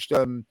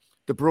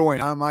De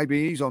Bruyne,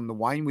 maybe he's on the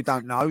wane. We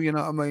don't know. You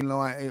know what I mean?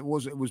 Like, it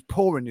was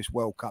poor in this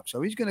World Cup,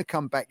 so he's going to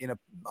come back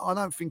I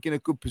don't think in a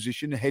good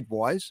position head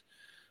wise.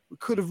 We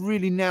could have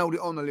really nailed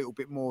it on a little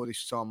bit more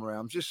this time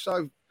around. Just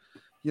so,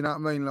 you know what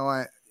I mean?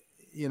 Like,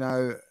 you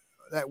know,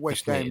 that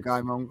West Ham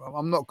game.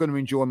 I'm not going to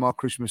enjoy my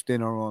Christmas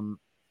dinner on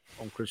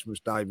Christmas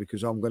Day,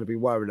 because I'm going to be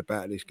worried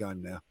about this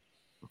game now.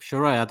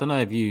 Sure, I don't know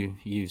if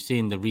you've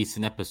seen the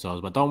recent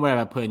episodes, but don't worry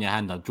about putting your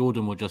hand up.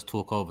 Jordan will just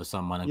talk over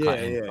someone and cut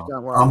in. Yeah,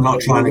 don't worry. I'm not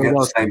trying to get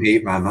the same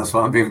heat, man. That's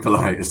why I'm being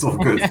polite. It's all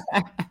good.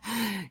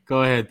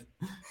 Go ahead.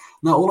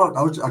 No,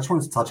 I just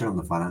wanted to touch on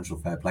the financial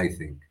fair play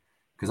thing,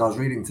 because I was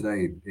reading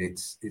today,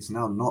 it's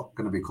now not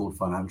going to be called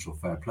financial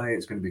fair play.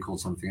 It's going to be called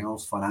something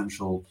else,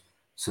 financial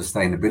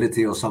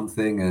sustainability or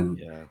something.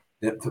 And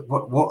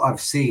what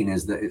I've seen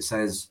is that it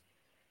says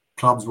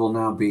clubs will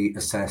now be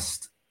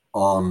assessed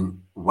on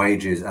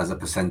wages as a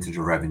percentage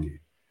of revenue.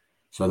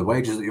 So the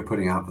wages that you're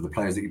putting out for the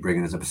players that you bring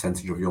in as a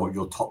percentage of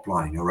your top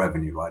line, your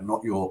revenue, right?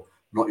 Not your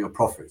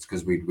profits,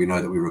 because we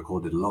know that we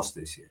recorded a loss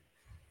this year.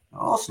 Now,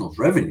 Arsenal's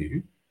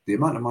revenue, the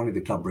amount of money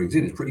the club brings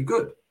in, is pretty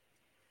good.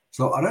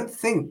 So I don't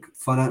think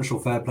financial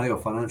fair play or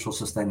financial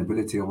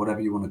sustainability or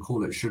whatever you want to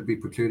call it should be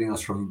precluding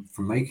us from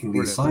making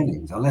these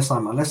signings, unless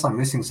I'm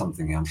missing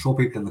something here. I'm sure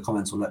people in the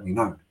comments will let me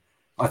know.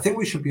 I think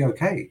we should be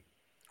okay.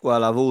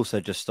 Well, I've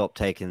also just stopped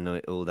taking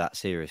all that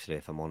seriously,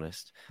 if I'm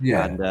honest.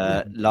 Yeah.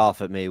 And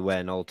laugh at me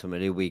when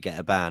ultimately we get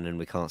a ban and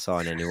we can't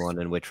sign anyone,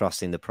 and we're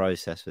trusting the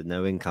process with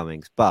no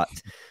incomings. But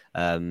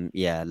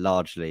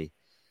largely,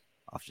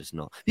 I've just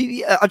not.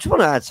 I just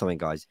want to add something,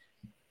 guys.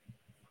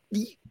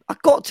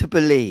 I've got to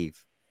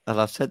believe, and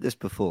I've said this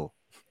before,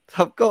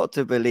 I've got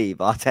to believe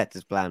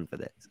Arteta's plan for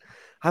this.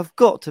 I've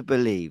got to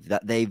believe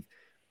that they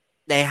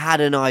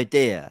had an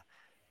idea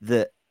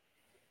that,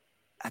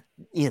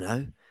 you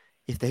know,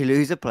 if they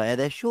lose a player,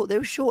 they're short. They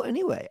were short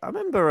anyway. I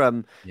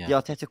remember the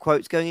Arteta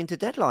quotes going into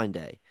deadline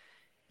day.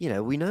 You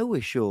know, we know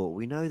we're short.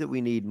 We know that we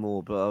need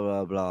more, blah,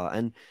 blah, blah.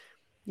 And,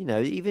 you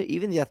know,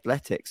 even the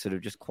Athletics sort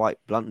of just quite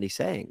bluntly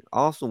saying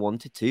Arsenal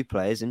wanted 2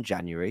 players in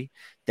January.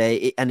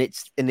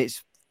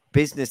 It's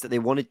business that they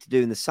wanted to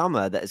do in the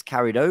summer that has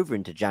carried over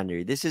into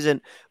January. This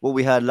isn't what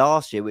we heard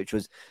last year, which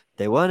was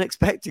they weren't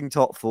expecting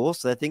top 4,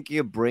 so they're thinking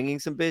of bringing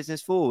some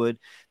business forward.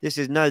 This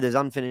is there's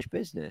unfinished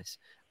business.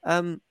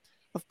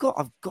 I've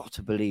got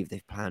to believe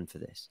they've planned for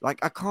this.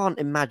 Like, I can't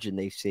imagine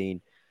they've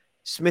seen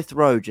Smith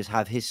Rowe just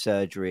have his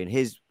surgery and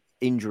his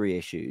injury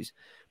issues,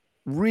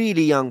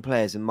 really young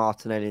players and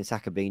Martinelli and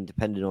Saka being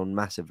depended on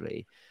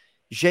massively,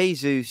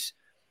 Jesus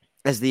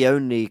as the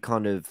only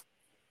kind of,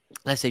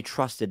 let's say,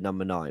 trusted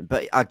number 9.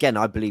 But again,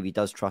 I believe he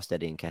does trust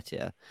Eddie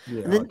Nketiah.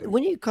 Yeah, And then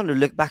when you kind of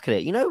look back at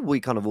it, we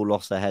kind of all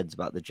lost our heads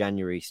about the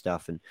January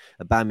stuff and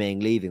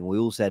Aubameyang leaving. We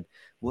all said,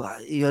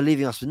 well, you're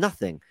leaving us with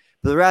nothing.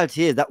 But the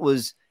reality is that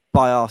was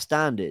by our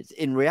standards.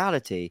 In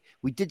reality,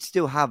 we did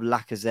still have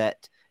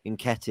Lacazette,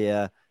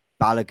 Nketiah,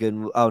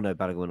 Balogun. Oh, no,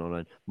 Balogun went on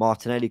loan.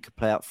 Martinelli could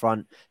play up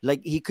front.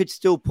 Like, he could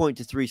still point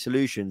to 3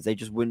 solutions. They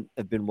just wouldn't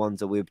have been ones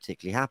that we were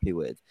particularly happy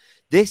with.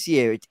 This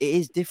year, it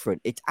is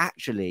different. It's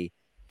actually...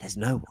 there's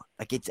no one.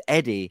 Like, it's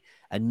Eddie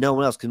and no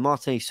one else, because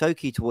Martinelli's so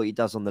key to what he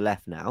does on the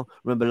left now.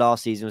 Remember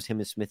last season was him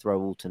and Smith Rowe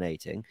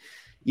alternating.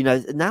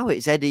 Now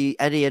it's Eddie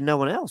and no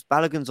one else.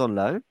 Balogun's on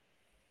loan.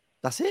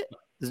 That's it.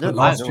 There's no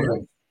last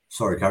year.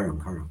 Sorry, carry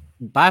on.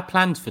 By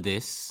plans for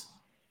this,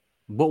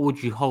 what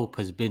would you hope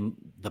has been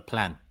the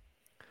plan?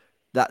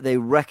 That they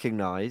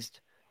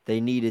recognised they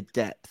needed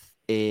depth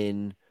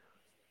in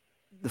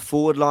the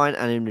forward line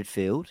and in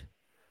midfield,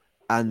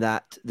 and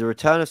that the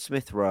return of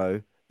Smith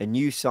Rowe, a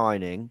new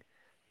signing,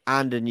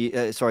 and a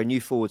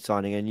new forward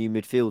signing, a new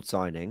midfield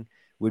signing,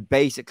 would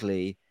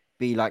basically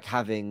be like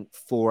having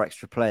 4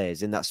 extra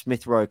players in that.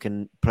 Smith Rowe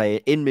can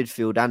play in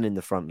midfield and in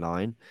the front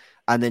line,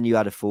 and then you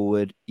add a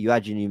forward, you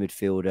add your new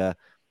midfielder.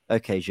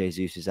 Okay,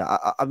 Jesus is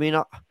out.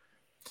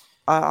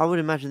 I would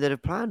imagine they'd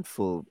have planned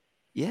for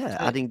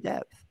adding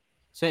depth.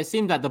 So it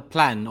seemed that the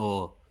plan,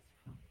 or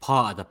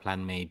part of the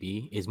plan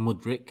maybe, is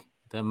Mudryk.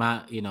 The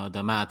amount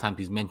of times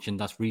he's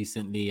mentioned us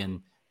recently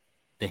and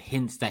the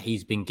hints that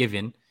he's been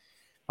given.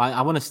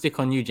 I want to stick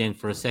on you, James,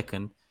 for a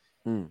second.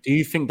 Do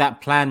you think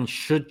that plan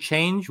should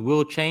change,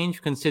 will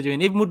change,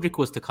 considering if Mudryk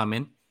was to come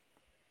in,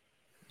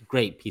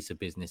 great piece of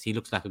business. He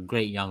looks like a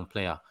great young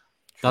player.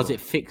 Sure. Does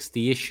it fix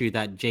the issue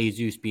that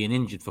Jesus being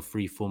injured for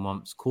 3-4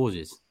 months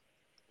causes?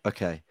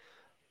 Okay.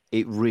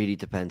 It really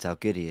depends how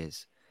good he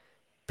is.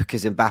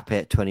 Because Mbappe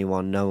at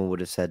 21, no one would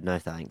have said, no,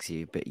 thanks,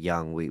 you're a bit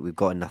young. We've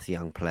got enough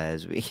young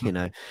players,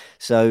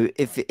 So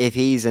if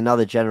he's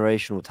another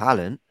generational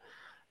talent,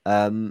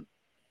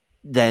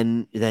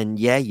 then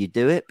yeah, you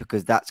do it,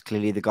 because that's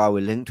clearly the guy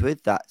we're linked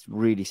with. That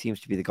really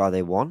seems to be the guy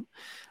they want.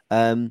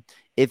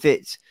 If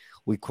it's,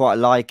 we quite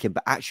like him,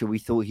 but actually we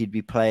thought he'd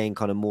be playing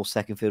kind of more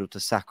second fiddle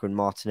to Saka and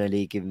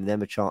Martinelli, giving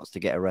them a chance to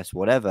get a rest,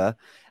 whatever.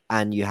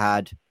 And you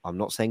had, I'm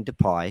not saying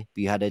Depay,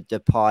 but you had a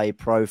Depay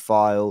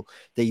profile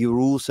that you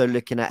were also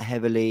looking at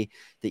heavily,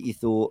 that you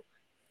thought,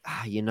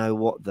 you know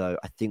what, though?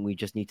 I think we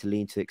just need to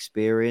lean to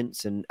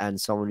experience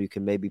and someone who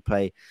can maybe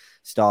play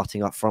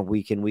starting up front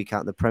week in, week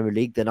out in the Premier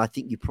League. Then I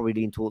think you probably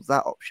lean towards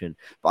that option.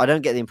 But I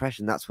don't get the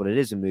impression that's what it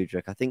is in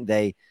Mudryk. I think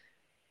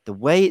the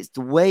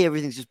way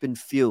everything's just been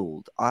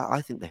fueled,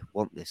 I think they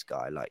want this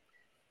guy like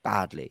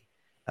badly.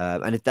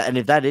 And if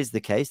that is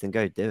the case, then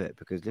go do it,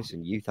 because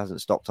listen, youth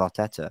hasn't stopped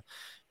Arteta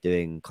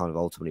doing kind of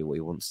ultimately what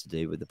he wants to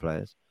do with the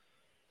players.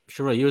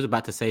 Sure, you was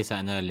about to say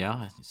something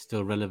earlier. It's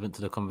still relevant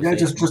to the conversation.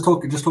 Yeah, just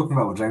talking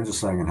about what James was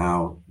saying and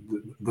how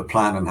the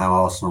plan and how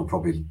Arsenal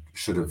probably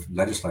should have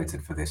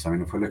legislated for this. I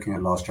mean, if we're looking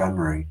at last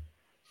January,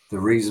 the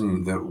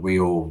reason that we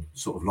all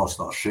sort of lost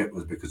our shit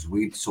was because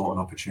we'd sought an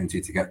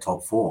opportunity to get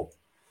top 4.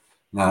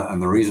 Now,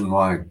 and the reason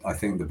why I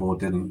think the board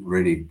didn't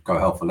really go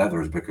hell for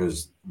leather is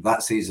because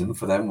that season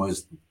for them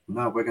was,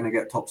 no, we're going to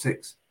get top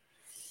 6.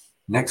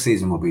 Next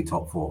season will be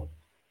top 4.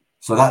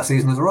 So that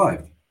season has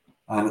arrived.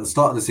 And at the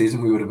start of the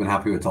season, we would have been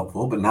happy with top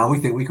 4, but now we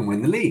think we can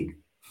win the league.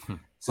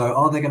 So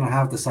are they going to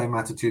have the same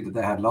attitude that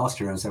they had last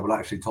year and say, well,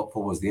 actually, top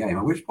 4 was the aim?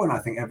 At which point, I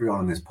think everyone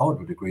on this pod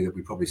would agree that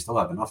we probably still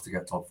have enough to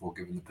get top 4,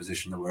 given the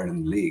position that we're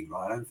in the league.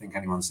 Right? I don't think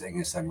anyone's sitting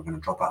here saying we're going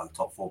to drop out of the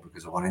top 4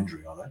 because of one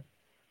injury, are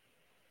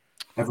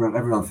they?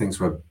 Everyone thinks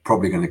we're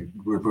probably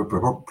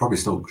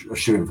still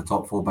shooting for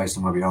top 4 based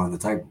on where we are on the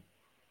table.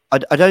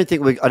 I don't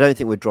think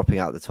we're dropping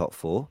out of the top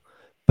 4.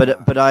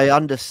 But I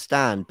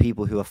understand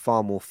people who are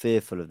far more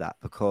fearful of that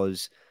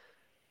because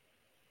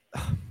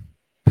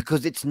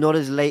it's not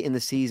as late in the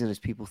season as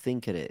people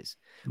think it is.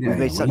 Yeah, we've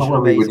made such an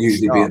amazing would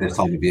usually start. Be at this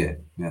time of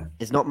year. Yeah,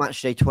 it's not match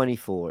day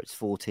 24; it's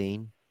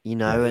 14.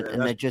 And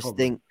I just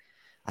think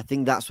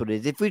that's what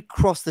it is. If we'd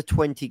crossed the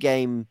 20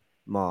 game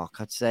mark,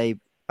 I'd say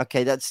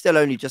okay, that's still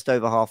only just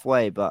over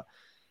halfway, but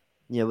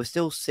we're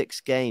still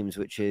 6 games,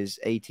 which is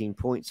 18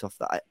 points off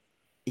that.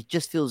 It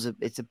just feels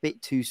it's a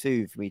bit too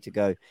soon for me to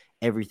go,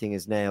 everything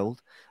is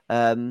nailed.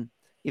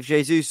 If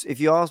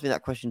you asked me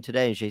that question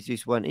today and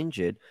Jesus weren't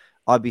injured,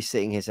 I'd be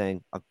sitting here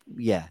saying,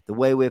 yeah, the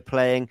way we're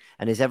playing,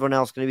 and is everyone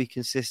else going to be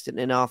consistent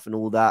enough and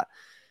all that?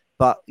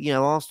 But,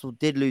 Arsenal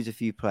did lose a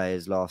few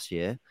players last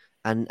year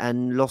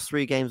and lost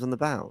 3 games on the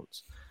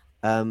bounce.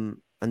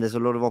 And there's a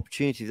lot of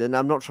opportunities. And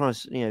I'm not trying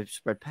to,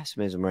 spread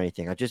pessimism or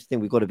anything. I just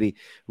think we've got to be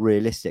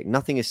realistic.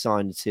 Nothing is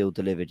signed, sealed,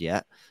 delivered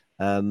yet.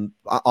 I'm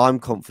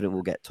confident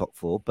we'll get top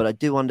 4, but I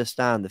do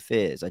understand the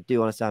fears. I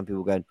do understand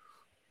people going,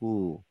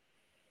 ooh,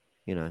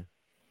 The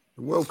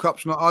World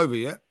Cup's not over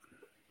yet.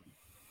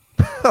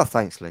 Oh,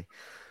 thanks, Lee.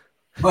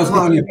 Well, it's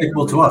not only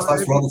applicable to us,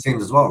 that's for other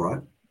teams as well,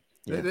 right?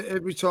 Yeah.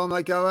 Every time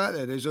they go out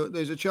there, there's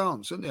a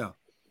chance, isn't there?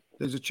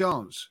 there's a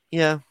chance.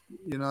 Yeah.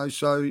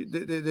 So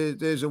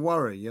there's a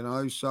worry.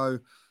 So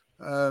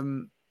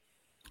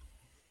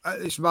at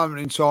this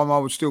moment in time, I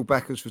would still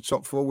back us for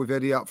top four with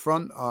Eddie up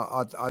front.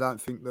 I don't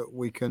think that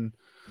we can,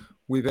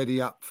 with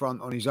Eddie up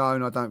front on his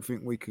own, I don't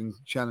think we can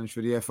challenge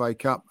for the FA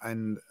Cup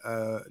and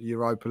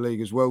Europa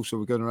League as well. So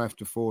we're going to have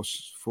to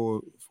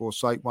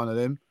forsake one of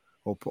them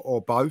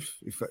or both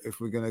if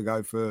we're going to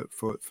go for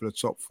the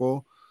top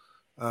four.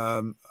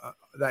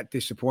 That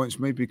disappoints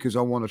me because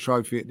I want a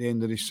trophy at the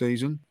end of this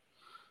season.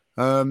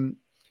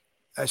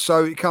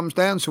 So it comes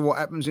down to what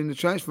happens in the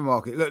transfer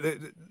market. Look,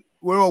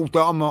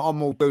 I'm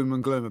all doom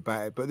and gloom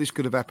about it, but this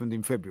could have happened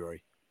in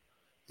February.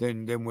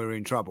 Then we're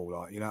in trouble,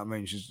 like, you know what I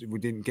mean? We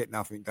didn't get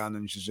nothing done,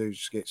 and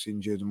Jesus gets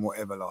injured and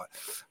whatever. Like,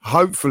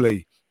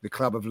 hopefully the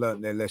club have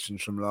learnt their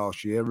lessons from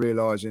last year,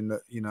 realising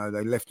that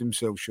they left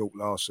themselves short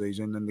last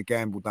season, and the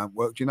gamble don't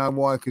work. Do you know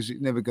why? Because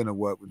it's never going to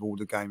work with all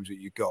the games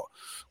that you got.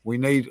 We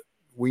need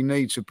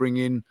to bring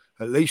in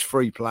at least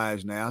 3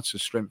 players now to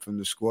strengthen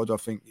the squad. I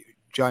think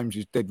James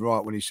is dead right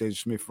when he says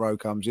Smith Rowe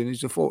comes in.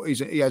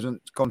 He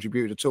hasn't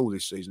contributed at all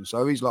this season,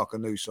 so he's like a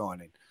new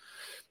signing.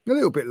 A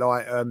little bit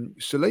like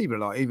Saliba,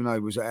 like, even though he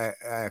was at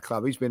our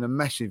club, he's been a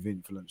massive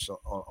influence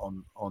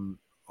on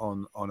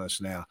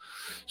us now.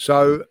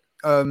 So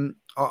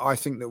I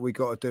think that we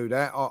got to do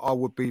that. I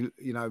would be,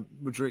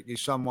 Mudryk is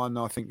someone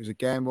I think is a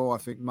gamble. I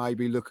think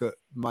maybe look at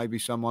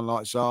someone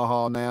like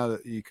Zaha now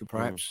that you could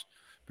perhaps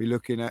be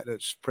looking at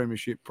that's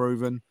Premiership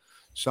proven.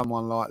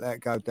 Someone like that,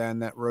 go down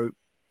that route.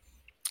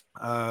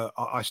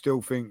 I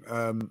still think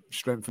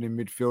strengthening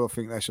midfield, I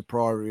think that's a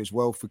priority as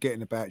well,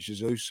 forgetting about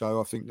Jesus.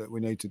 So I think that we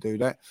need to do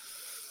that.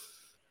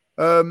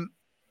 And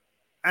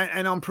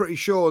I'm pretty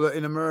sure that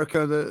in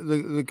America,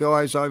 the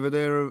guys over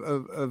there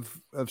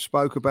have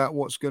spoke about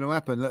what's going to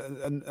happen.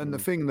 And the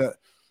thing that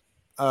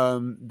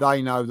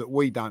they know that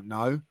we don't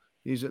know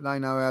is that they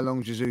know how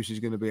long Jesus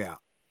is going to be out.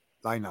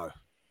 They know.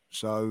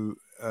 So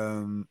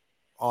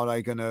are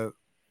they going to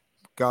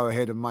go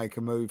ahead and make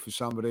a move for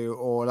somebody,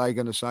 or are they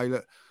going to say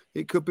that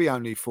it could be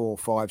only 4,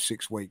 5,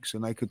 6 weeks,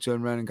 and they could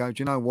turn around and go,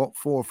 do you know what?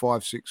 4,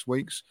 5, 6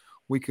 weeks,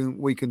 we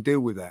can deal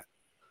with that.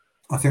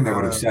 I think they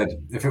would have said,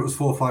 if it was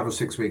 4, 5 or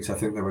 6 weeks, I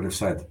think they would have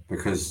said,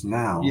 because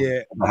now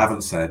they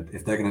haven't said,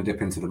 if they're going to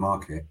dip into the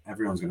market,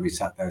 everyone's going to be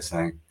sat there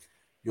saying,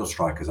 your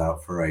striker's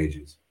out for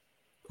ages.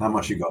 How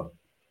much you got?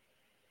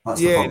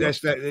 That's the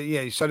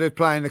problem. So they're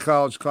playing the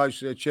cards close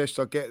to their chest.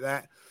 I get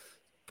that.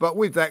 But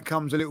with that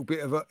comes a little bit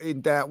of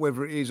in doubt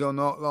whether it is or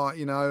not. Like,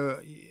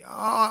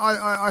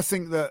 I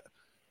think that,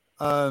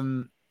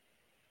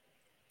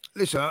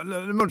 listen,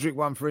 the Mudryk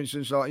one, for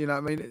instance, like, you know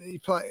what I mean,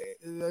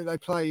 they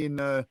play in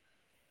the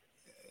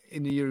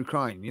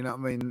Ukraine, you know what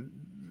I mean.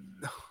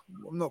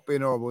 I'm not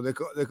being horrible. They've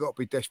got to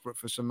be desperate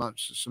for some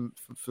months,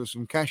 for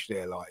some cash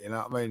there, like, you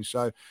know what I mean.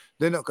 So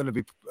they're not going to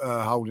be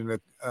holding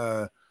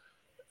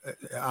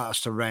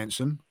us to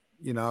ransom.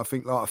 I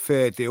think like a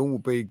fair deal will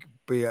be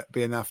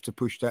enough to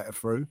push that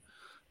through.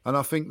 And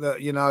I think that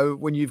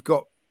when you've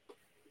got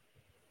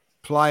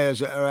players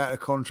that are out of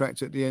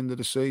contract at the end of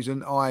the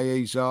season,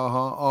 i.e.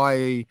 Zaha,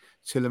 i.e.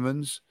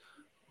 Tielemans,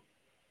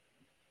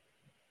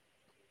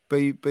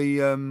 be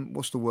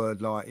what's the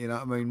word, like, you know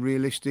what I mean,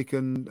 realistic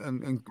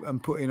and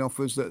put in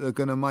offers that are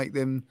going to make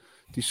them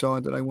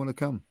decide that they want to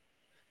come.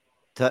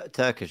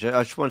 Turkish,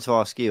 I just wanted to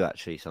ask you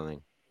actually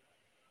something.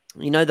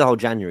 The whole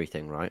January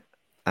thing, right?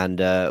 And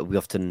we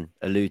often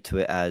allude to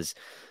it as,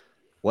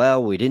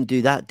 well, we didn't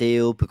do that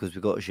deal because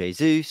we got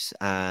Jesus,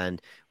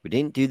 and we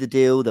didn't do the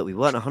deal that we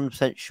weren't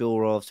 100%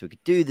 sure of, so we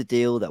could do the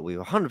deal that we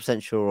were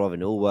 100% sure of,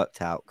 and it all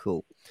worked out.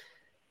 Cool.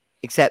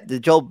 Except the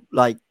job,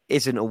 like,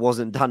 isn't or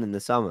wasn't done in the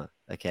summer,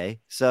 okay?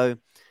 So,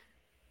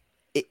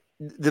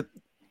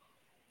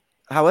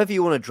 however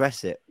you want to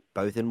dress it,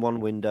 both in one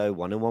in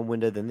one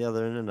window, then the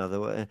other in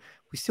another,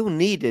 we still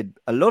needed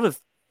a lot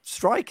of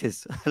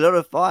strikers, a lot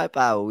of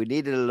firepower. We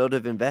needed a lot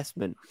of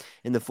investment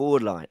in the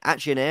forward line.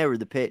 Actually, an area of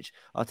the pitch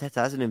Arteta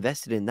hasn't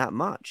invested in that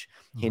much.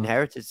 He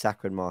inherited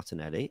Saka and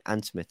Martinelli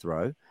and Smith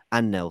Rowe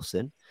and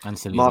Nelson and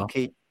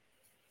Saliba.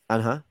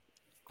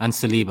 And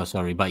Saliba,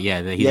 sorry, but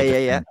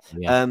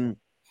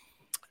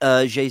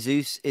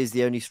Jesus is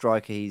the only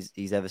striker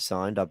he's ever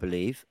signed, I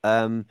believe.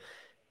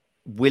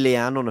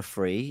 Willian on a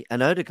free,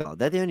 and Odegaard.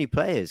 They're the only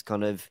players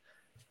kind of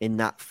in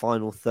that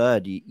final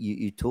third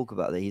you talk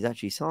about that he's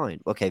actually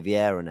signed. Okay,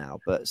 Vieira now,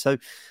 but so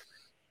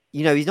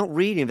he's not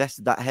really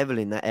invested that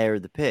heavily in that area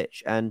of the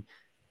pitch, and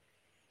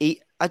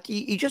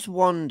you just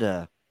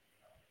wonder.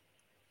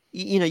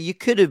 You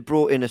could have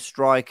brought in a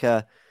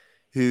striker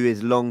who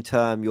is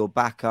long-term your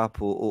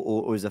backup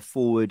or is a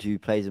forward who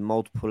plays in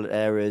multiple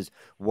areas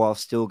while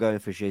still going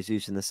for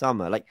Jesus in the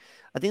summer. Like,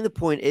 I think the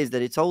point is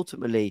that it's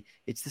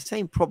the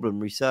same problem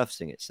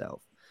resurfacing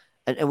itself.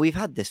 And we've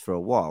had this for a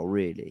while,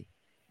 really.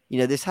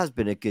 This has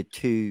been a good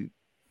 2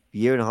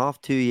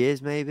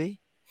 years,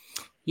 maybe.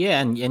 Yeah,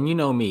 and you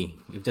know me,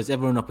 if there's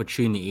ever an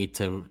opportunity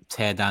to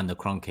tear down the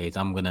Kroenkes,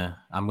 I'm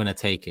gonna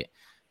take it.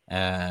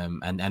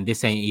 And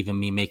this ain't even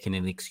me making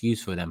an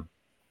excuse for them,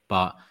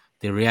 but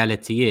the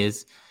reality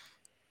is,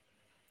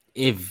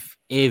 if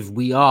if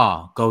we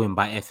are going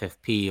by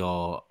FFP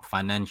or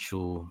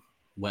financial,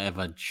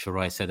 whatever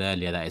Sharoy said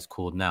earlier that is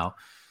called now,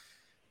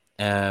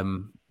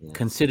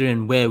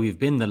 considering where we've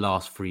been the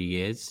last 3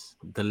 years,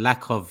 the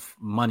lack of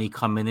money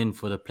coming in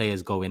for the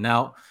players going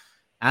out,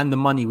 and the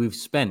money we've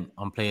spent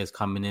on players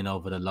coming in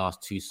over the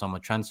last 2 summer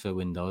transfer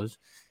windows,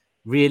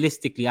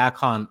 realistically, I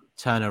can't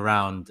turn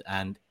around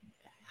and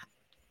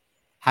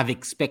have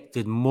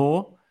expected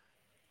more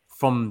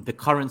from the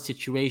current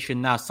situation.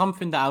 Now,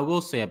 something that I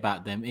will say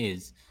about them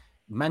is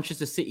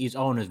Manchester City's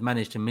owners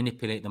managed to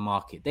manipulate the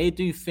market. They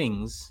do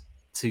things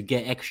to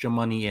get extra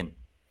money in,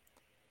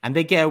 and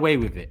they get away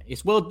with it.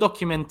 It's well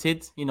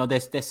documented. You know,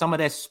 there's some of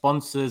their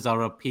sponsors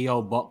are a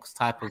PO box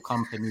type of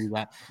company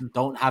that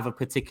don't have a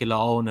particular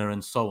owner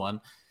and so on.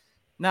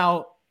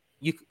 Now,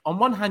 on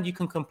one hand, you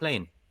can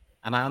complain,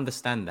 and I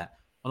understand that.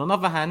 On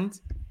another hand,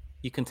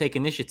 you can take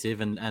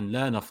initiative and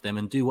learn off them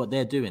and do what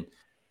they're doing.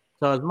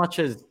 So as much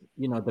as,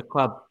 you know, the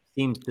club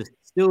seems to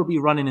still be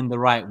running in the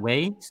right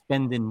way,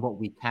 spending what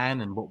we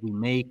can and what we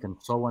make and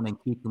so on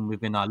and keeping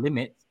within our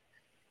limits,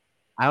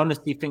 I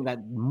honestly think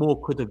that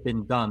more could have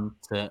been done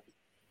to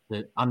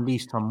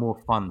unleash some more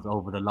funds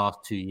over the last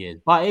 2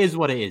 years. But it is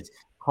what it is.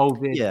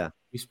 COVID,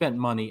 we spent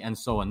money and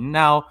so on.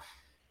 Now,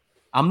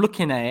 I'm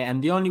looking at it,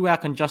 and the only way I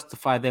can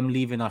justify them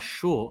leaving us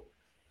short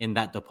in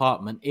that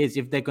department is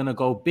if they're going to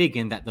go big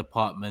in that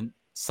department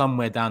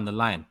somewhere down the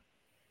line.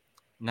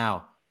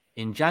 Now,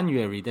 in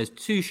January, there's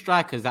 2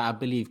 strikers that I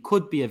believe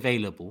could be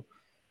available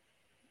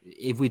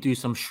if we do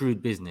some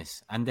shrewd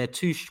business. And they're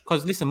 2,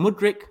 because listen,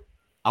 Mudryk,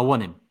 I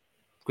want him.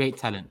 Great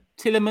talent.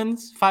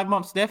 Tielemans, 5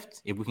 months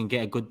left. If we can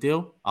get a good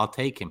deal, I'll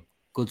take him.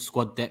 Good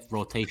squad depth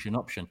rotation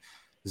option.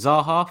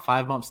 Zaha,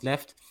 5 months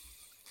left.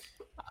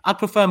 I'd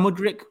prefer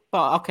Mudryk,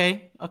 but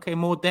okay,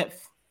 more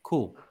depth,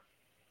 cool.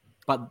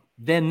 But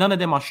then none of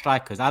them are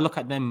strikers. I look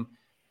at them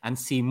and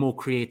see more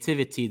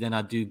creativity than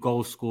I do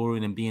goal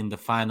scoring and being the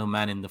final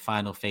man in the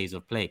final phase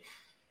of play.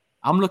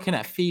 I'm looking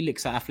at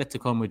Felix at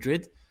Atletico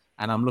Madrid,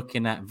 and I'm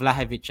looking at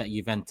Vlahovic at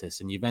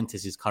Juventus and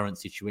Juventus' current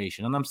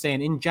situation. And I'm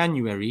saying in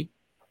January,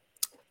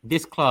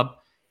 this club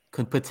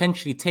can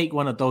potentially take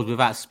one of those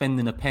without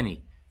spending a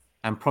penny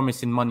and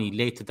promising money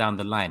later down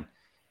the line.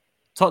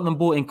 Tottenham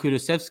bought in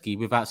Kulusevski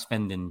without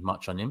spending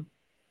much on him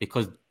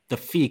because the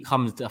fee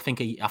comes. I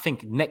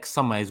think next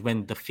summer is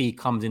when the fee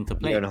comes into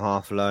play.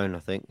 1.5 year loan, I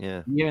think.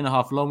 Yeah, 1.5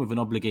 year loan with an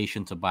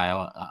obligation to buy.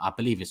 I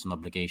believe it's an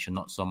obligation,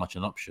 not so much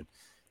an option.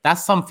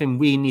 That's something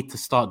we need to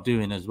start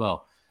doing as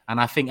well.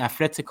 And I think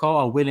Atletico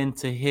are willing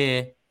to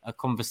hear a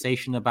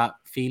conversation about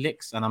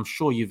Felix, and I'm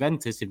sure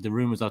Juventus, if the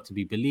rumors are to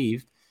be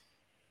believed,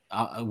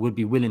 would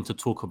be willing to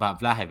talk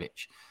about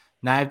Vlahovic.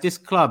 Now, if this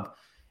club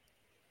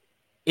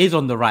is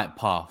on the right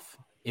path,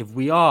 if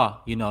we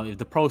are, if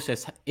the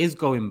process is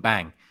going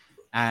bang,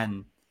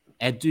 and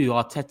Edu,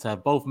 Arteta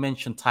have both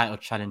mentioned title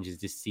challenges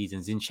this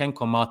season,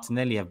 Zinchenko,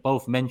 Martinelli have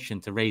both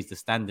mentioned to raise the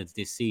standards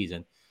this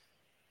season,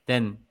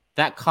 then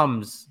that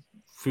comes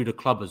through the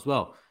club as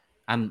well.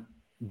 And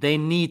they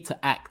need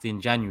to act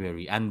in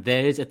January, and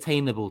there is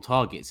attainable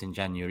targets in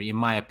January, in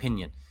my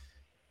opinion.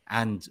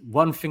 And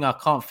one thing I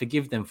can't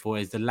forgive them for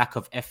is the lack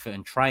of effort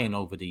and trying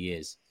over the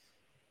years.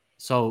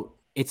 So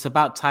it's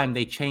about time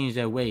they change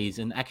their ways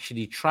and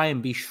actually try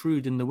and be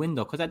shrewd in the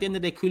window. Because at the end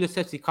of the day,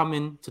 Kulusevski come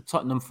in to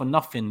Tottenham for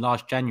nothing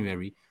last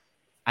January,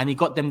 and he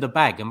got them the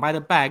bag. And by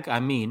the bag, I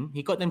mean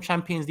he got them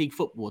Champions League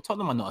football.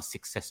 Tottenham are not a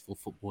successful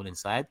footballing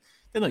side.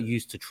 They're not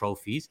used to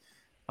trophies.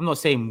 I'm not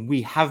saying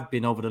we have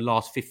been over the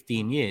last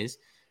 15 years,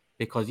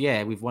 because,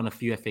 yeah, we've won a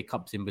few FA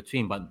Cups in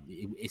between, but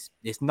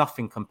it's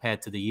nothing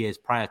compared to the years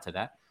prior to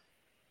that.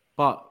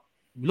 But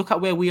look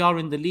at where we are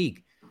in the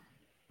league.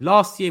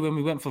 Last year, when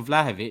we went for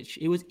Vlahovic,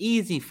 it was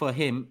easy for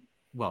him.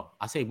 Well,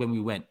 I say if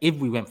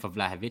we went for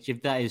Vlahovic,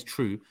 if that is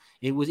true,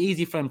 it was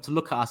easy for him to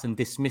look at us and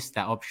dismiss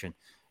that option.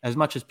 As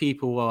much as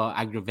people were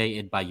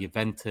aggravated by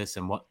Juventus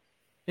and what,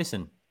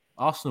 listen,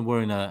 Arsenal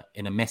were in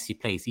a messy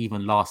place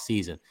even last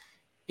season.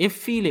 If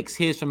Felix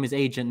hears from his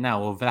agent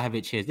now, or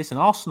Vlahovic hears, listen,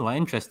 Arsenal are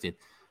interested,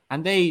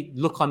 and they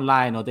look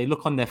online or they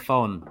look on their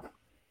phone,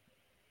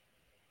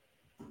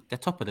 they're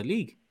top of the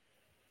league.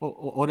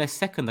 Or they're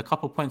second, a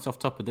couple points off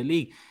top of the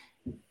league.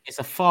 It's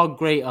a far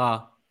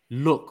greater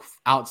look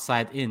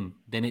outside in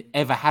than it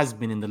ever has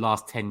been in the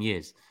last 10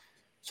 years.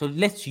 So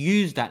let's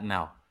use that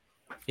now.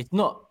 It's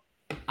not...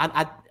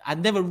 I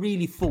never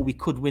really thought we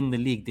could win the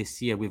league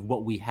this year with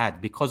what we had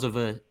because of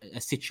a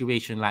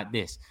situation like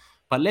this.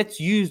 But let's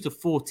use the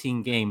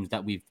 14 games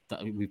that we've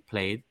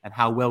played and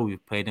how well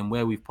we've played and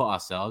where we've put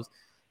ourselves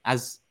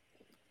as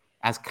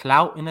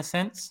clout, in a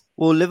sense.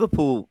 Well,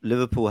 Liverpool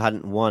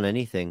hadn't won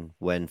anything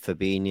when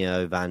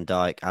Fabinho, Van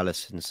Dijk,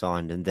 Alisson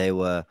signed, and they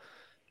were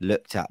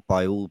looked at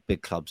by all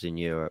big clubs in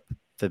Europe.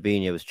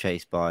 Fabinho was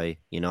chased by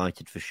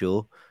United for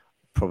sure,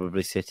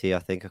 probably City, I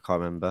think. I can't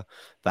remember.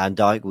 Van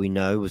Dijk, we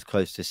know, was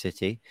close to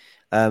City.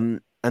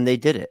 And they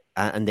did it.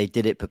 And they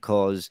did it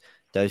because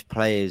those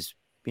players...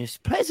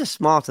 players are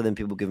smarter than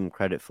people give them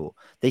credit for.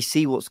 They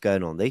see what's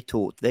going on. They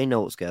talk. They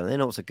know what's going on. They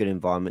know what's a good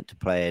environment to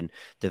play in,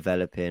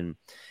 develop in.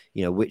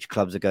 Which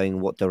clubs are going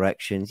in what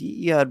directions.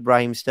 You heard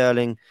Raheem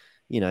Sterling,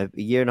 a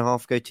year and a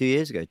half ago, 2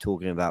 years ago,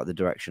 talking about the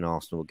direction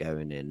Arsenal were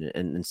going in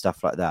and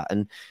stuff like that.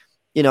 And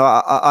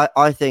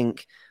I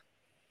think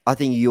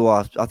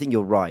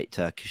you're right,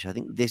 Turkish. I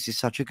think this is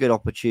such a good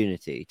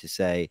opportunity to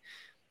say,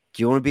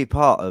 do you want to be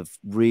part of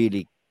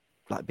really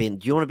do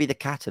you want to be the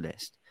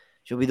catalyst?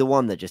 Do you want to be the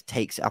one that just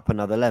takes it up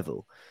another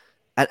level?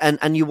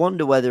 And you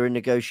wonder whether in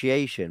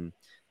negotiation,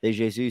 the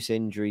Jesus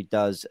injury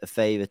does a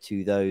favor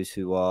to those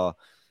who are,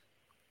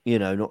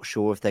 not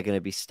sure if they're going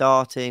to be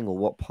starting or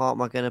what part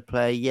am I going to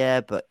play. Yeah,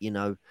 but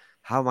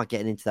how am I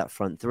getting into that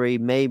front three?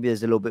 Maybe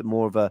there's a little bit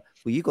more of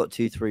you got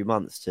 2-3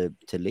 months to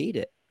lead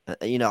it.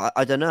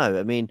 I don't know.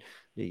 I mean,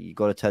 you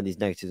got to turn these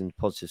negatives into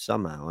positives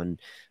somehow. And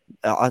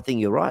I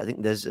think you're right. I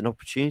think there's an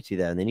opportunity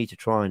there, and they need to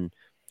try and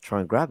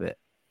grab it.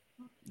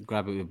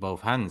 Grab it with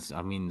both hands.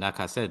 I mean, like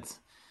I said,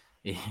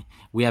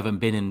 we haven't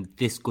been in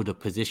this good a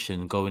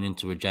position going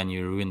into a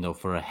January window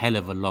for a hell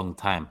of a long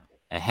time.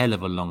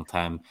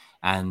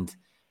 And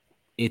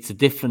it's a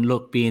different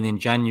look being in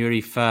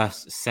January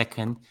 1st,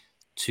 2nd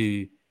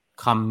to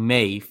come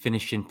May,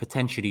 finishing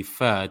potentially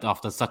 3rd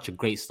after such a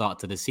great start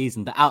to the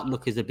season. The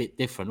outlook is a bit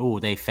different. Oh,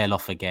 they fell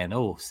off again.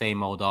 Oh,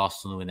 same old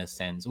Arsenal in a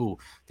sense. Oh,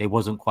 they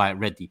wasn't quite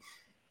ready.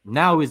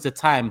 Now is the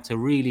time to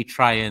really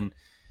try and,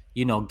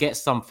 get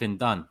something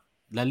done.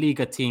 La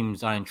Liga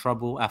teams are in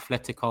trouble.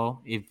 Atletico,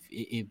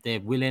 if they're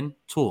willing,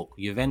 talk.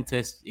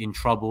 Juventus in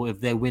trouble.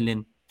 If they're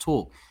willing,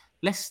 talk.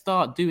 Let's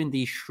start doing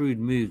these shrewd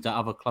moves that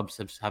other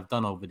clubs have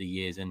done over the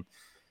years and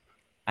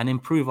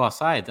improve our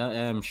side.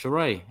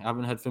 Sharoi, I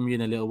haven't heard from you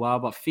in a little while,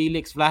 but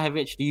Felix,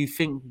 Vlahovic, do you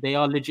think they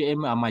are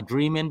legitimate? Am I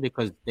dreaming?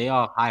 Because they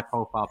are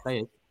high-profile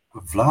players.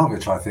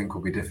 Vlahovic, I think,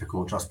 will be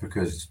difficult just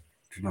because,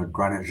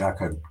 Granit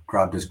Xhaka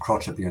grabbed his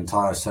crotch at the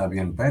entire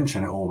Serbian bench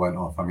and it all went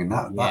off. I mean,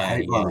 that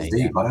hate runs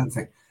deep.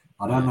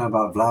 I don't know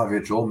about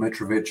Vlahovic or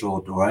Mitrovic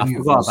or any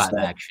of those.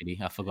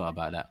 I forgot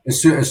about that.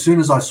 As soon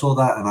as I saw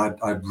that, and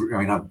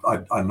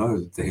I know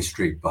the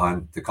history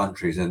behind the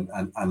countries and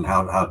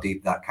how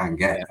deep that can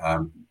get.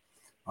 Yeah.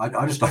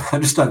 I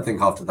just don't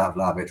think after that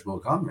Vlahovic will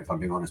come, if I'm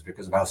being honest,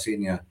 because of how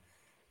senior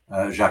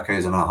Xhaka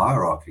is in our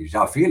hierarchy.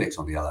 João Felix,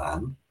 on the other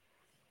hand,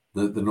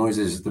 the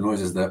noises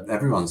that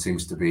everyone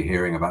seems to be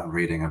hearing about and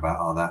reading about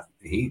are that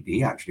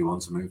he actually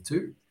wants to move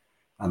too,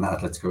 and that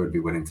Atletico would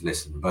be willing to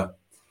listen. But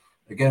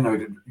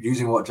again,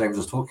 using what James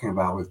was talking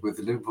about with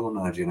the Liverpool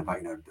analogy and about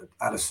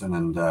Addison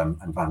and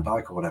Van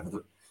Dijk or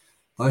whatever,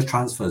 those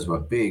transfers were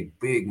big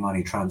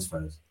money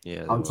transfers.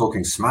 Yeah, I'm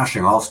talking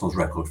smashing Arsenal's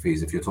record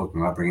fees. If you're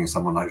talking about bringing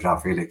someone like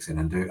João Felix in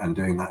and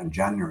doing that in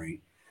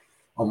January,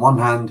 on one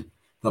hand,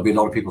 there'll be a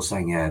lot of people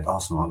saying, yeah,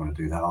 Arsenal aren't going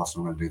to do that.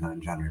 Arsenal are going to do that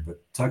in January.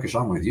 But Turkish,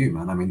 I'm with you,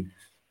 man. I mean,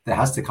 there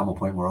has to come a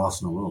point where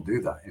Arsenal will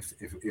do that.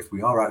 If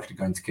we are actually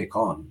going to kick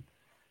on,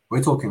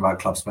 we're talking about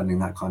clubs spending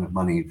that kind of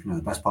money,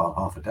 the best part of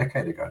half a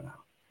decade ago now.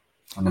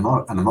 And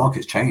the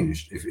market's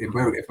changed. If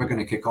we're going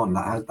to kick on,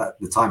 that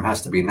the time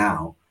has to be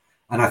now.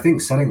 And I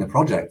think selling the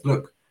project,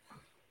 look,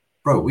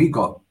 bro, we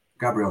got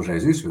Gabriel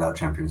Jesus without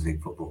Champions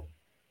League football.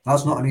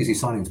 That's not an easy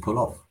signing to pull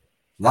off.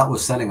 That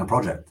was selling a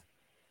project,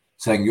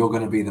 saying you're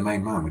going to be the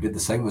main man. We did the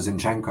same with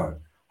Zinchenko.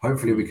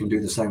 Hopefully we can do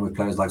the same with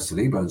players like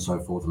Saliba and so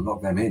forth and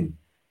lock them in.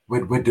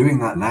 We're doing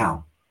that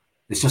now.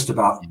 It's just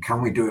about,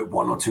 can we do it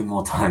one or two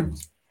more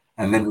times?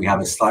 And then we have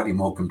a slightly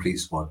more complete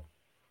squad.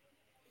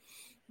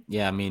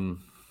 Yeah, I mean,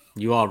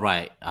 you are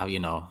right.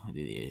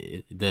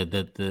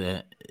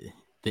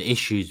 The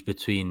issues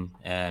between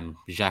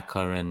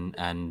Xhaka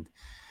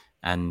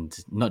and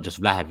not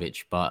just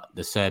Vlahovic, but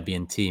the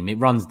Serbian team, it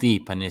runs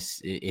deep and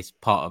it's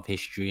part of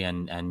history.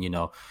 And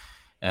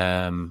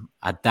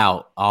I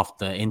doubt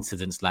after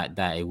incidents like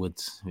that, it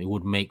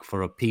would make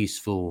for a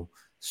peaceful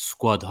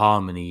squad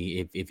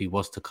harmony if he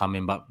was to come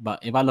in. But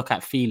if I look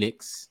at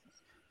Felix,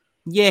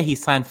 yeah, he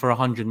signed for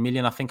 100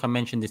 million. I think I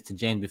mentioned this to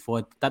James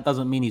before. That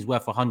doesn't mean he's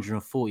worth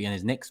 140 in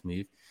his next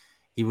move.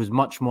 He was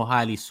much more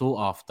highly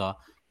sought after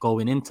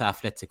going into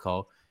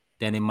Atletico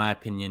than, in my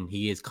opinion,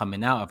 he is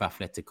coming out of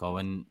Atletico.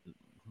 And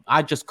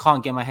I just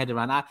can't get my head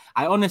around. I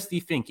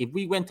honestly think if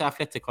we went to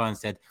Atletico and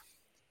said,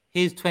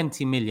 here's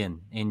 20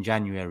 million in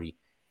January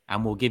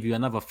and we'll give you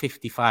another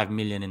 55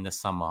 million in the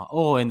summer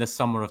or in the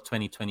summer of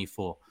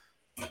 2024,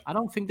 I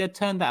don't think they'd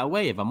turn that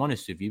away, if I'm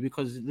honest with you,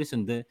 because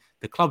listen, the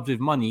clubs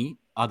with money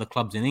are the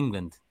clubs in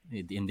England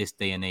in this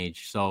day and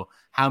age. So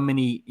how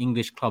many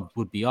English clubs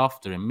would be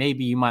after him?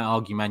 Maybe you might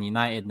argue Man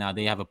United. Now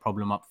they have a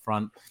problem up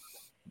front.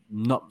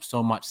 Not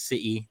so much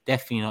City,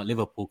 definitely not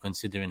Liverpool,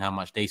 considering how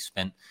much they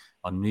spent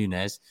on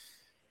Nunes.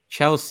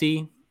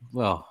 Chelsea,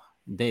 well,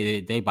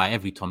 they buy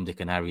every Tom,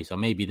 Dick and Harry, so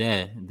maybe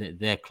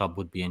their club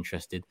would be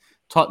interested.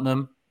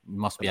 Tottenham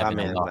must be having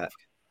a laugh.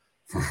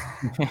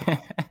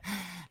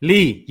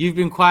 Lee, you've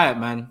been quiet,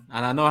 man,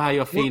 and I know how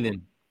you're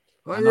feeling.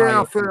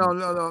 I feel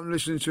I'm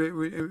listening to it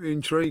with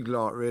intrigue,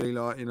 really,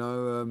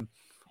 I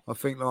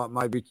think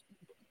maybe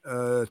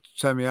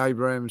Tammy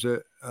Abrahams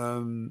at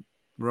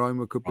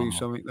Roma could be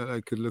something that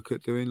they could look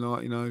at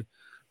doing,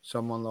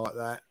 someone like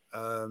that.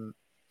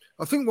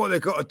 I think what they've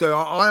got to do,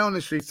 I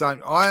honestly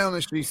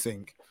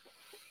think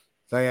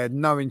they had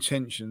no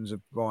intentions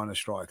of buying a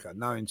striker,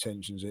 no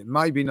intentions. It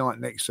maybe like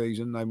next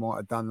season they might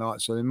have done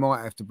like, so they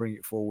might have to bring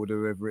it forward,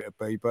 whoever it'll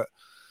be. But,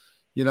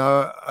 you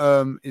know,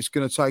 it's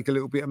going to take a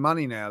little bit of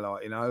money now,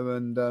 like, you know,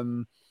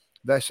 and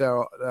that's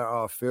how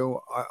I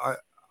feel.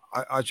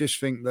 I just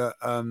think that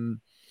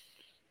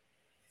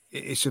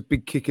it's a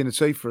big kick in the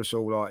teeth for us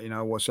all, like, you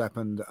know, what's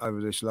happened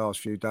over this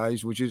last few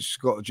days. We just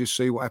got to just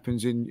see what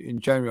happens in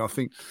January. I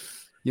think,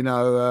 you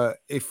know,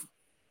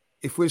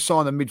 if we'd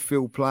signed a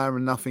midfield player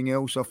and nothing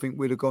else, I think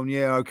we'd have gone,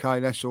 yeah,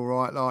 okay, that's all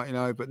right, like, you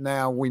know. But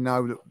now we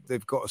know that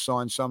they've got to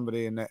sign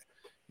somebody in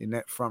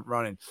that front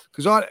running.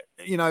 Because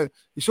you know,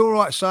 it's all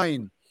right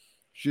saying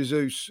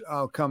Jesus,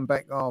 I'll come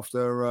back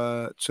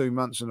after 2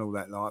 months and all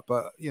that, like.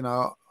 But you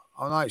know,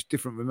 I know it's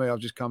different with me. I'm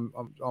just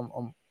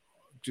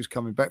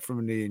coming back from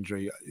a knee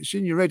injury. It's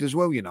in your head as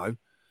well, you know.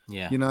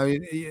 Yeah. You know,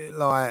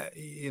 like,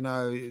 you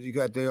know, you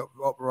got the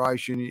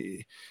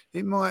operation.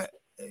 It might.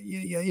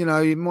 You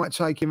know, it might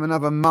take him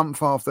another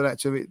month after that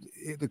to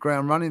hit the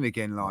ground running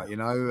again. Like, you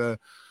know,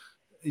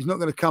 he's not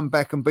going to come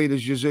back and be the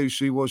Jesus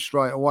he was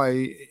straight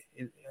away.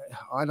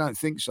 I don't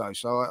think so.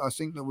 So I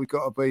think that we've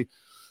got to be,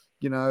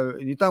 you know,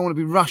 you don't want to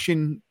be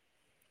rushing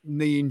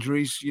knee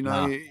injuries. You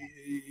know,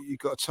 you've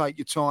got to take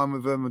your time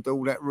with them and do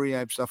all that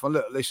rehab stuff. And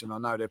look, listen, I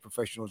know they're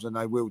professionals and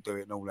they will do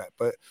it and all that,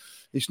 but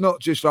it's not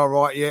just all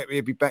right. Yeah,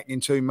 he'll be back in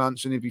 2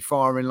 months and he'll be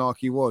firing like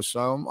he was.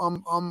 So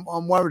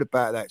I'm worried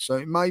about that. So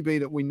it may be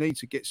that we need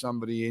to get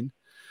somebody in.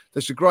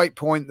 That's a great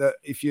point. That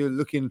if you're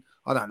looking,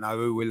 I don't know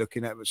who we're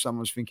looking at, but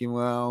someone's thinking,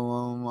 well,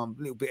 I'm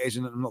a little bit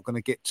hesitant. I'm not going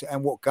to get to,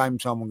 and what game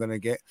time I'm going to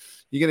get.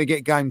 You're going to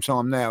get game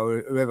time now.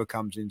 Whoever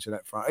comes into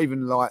that front,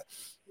 even like.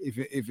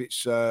 If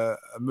it's a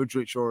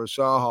Mudryk or a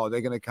Zaha,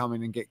 they're going to come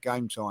in and get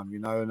game time, you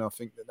know, and I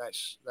think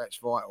that's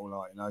vital,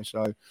 like, you know.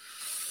 So,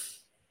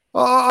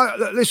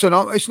 listen,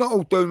 it's not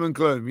all doom and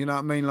gloom, you know what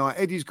I mean? Like,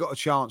 Eddie's got a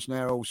chance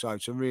now also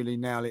to really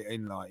nail it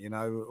in, like, you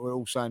know. We're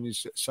all saying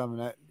is some of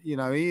that, you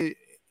know, you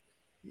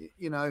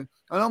know,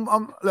 and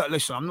look,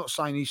 listen, I'm not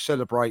saying he's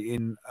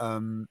celebrating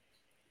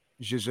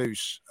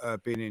Jesus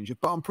being injured,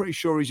 but I'm pretty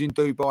sure he's in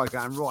Dubai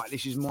going, right,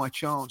 this is my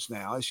chance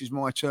now. This is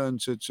my turn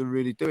to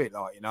really do it,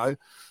 like, you know.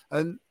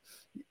 And,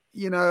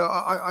 you know,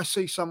 I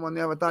see someone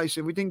the other day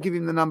said we didn't give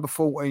him the number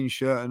 14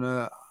 shirt and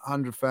a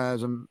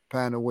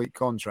 £100,000 a week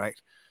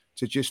contract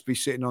to just be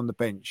sitting on the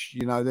bench.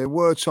 You know, there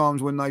were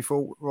times when they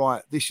thought,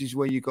 right, this is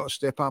where you got to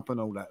step up and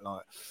all that.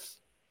 Like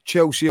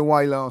Chelsea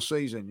away last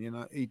season, you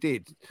know, he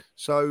did.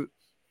 So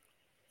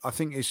I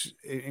think it's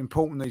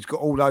important that he's got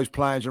all those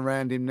players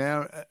around him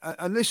now.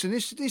 And listen,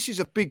 this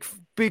is a big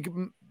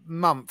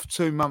month,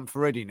 2 month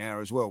for Eddie now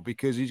as well,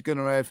 because he's going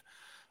to have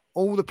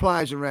all the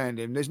players around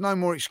him. There's no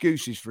more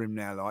excuses for him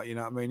now, like, you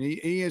know what I mean?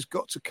 He has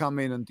got to come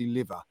in and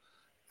deliver.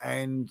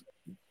 And,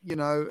 you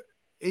know,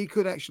 he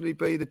could actually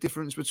be the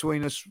difference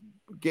between us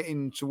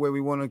getting to where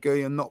we want to go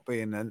and not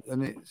being. And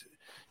it's,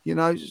 you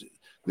know,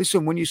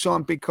 listen, when you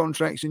sign big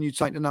contracts and you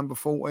take the number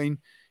 14,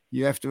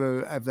 you have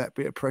to have that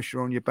bit of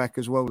pressure on your back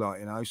as well, like,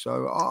 you know.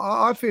 So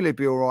I feel he'd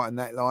be all right in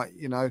that, like,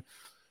 you know.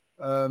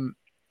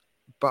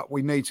 But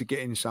we need to get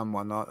in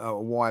someone like a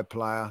wide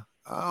player.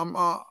 I'm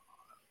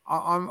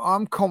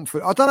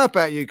confident. I don't know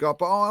about you guys,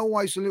 but I'm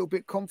always a little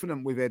bit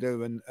confident with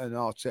Edu and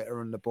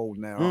Arteta and the board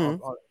now.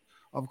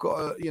 I've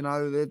got, you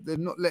know, they've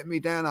not let me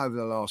down over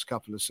the last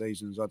couple of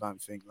seasons. I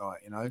don't think,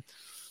 like, you know.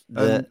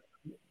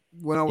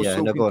 When I was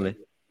talking.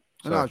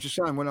 And I was just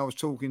saying, when I was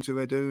talking to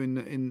Edu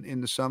in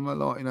the summer,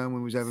 like, you know, when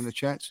we was having a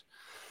chat,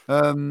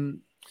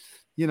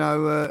 you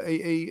know,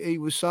 he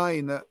was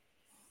saying that,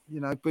 you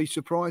know, be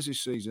surprised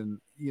this season.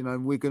 You know,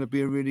 we're going to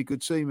be a really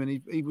good team,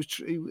 and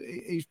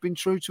he's been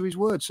true to his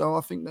word. So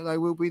I think that they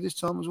will be this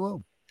time as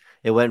well.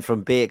 It went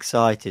from be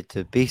excited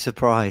to be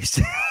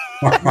surprised.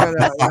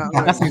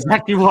 That's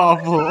exactly what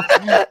I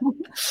thought.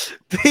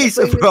 Be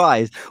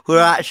surprised. We're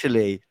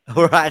actually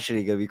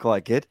going to be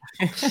quite good.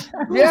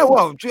 Yeah,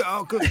 well,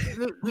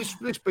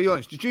 let's be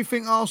honest. Did you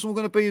think Arsenal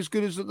were going to be as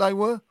good as they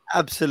were?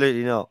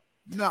 Absolutely not.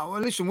 No,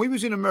 well, listen, we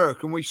was in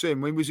America and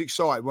we was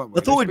excited, weren't we?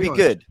 I thought we'd be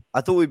good.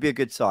 I thought we'd be a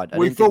good side.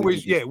 We thought we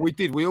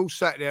did. We all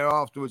sat there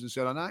afterwards and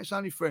said, I know it's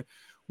only friendly.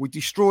 We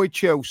destroyed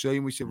Chelsea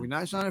and we said, we know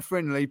it's only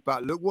friendly,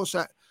 but look what's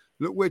that.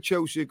 Look where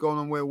Chelsea have gone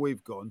and where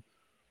we've gone.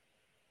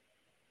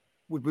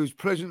 We was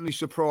pleasantly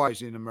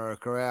surprised in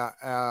America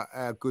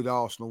how good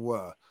Arsenal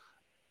were.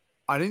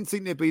 I didn't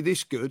think they'd be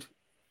this good,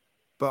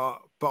 but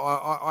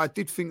I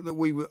did think that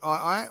we was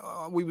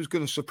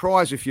going to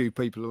surprise a few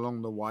people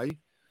along the way,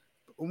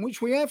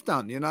 which we have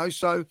done, you know.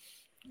 So,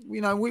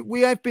 you know,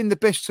 we have been the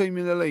best team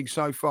in the league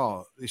so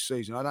far this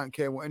season. I don't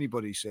care what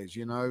anybody says,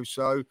 you know.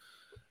 So,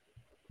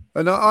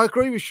 and I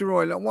agree with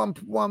Sharoy. Like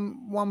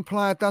one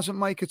player doesn't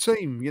make a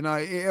team. You know,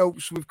 it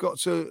helps. We've got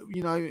to,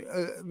 you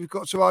know, we've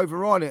got to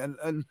override it.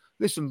 And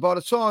listen, by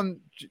the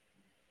time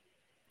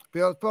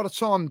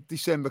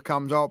December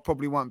comes, I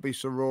probably won't be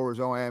so raw as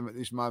I am at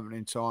this moment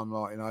in time.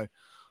 Like, you know,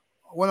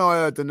 when I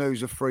heard the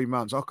news of 3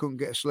 months, I couldn't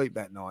get to sleep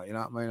that night. You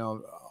know what I mean?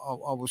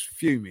 I was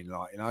fuming,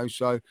 like, you know.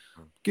 So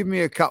give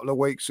me a couple of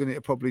weeks and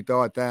it'll probably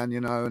die down,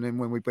 you know. And then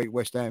when we beat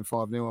West Ham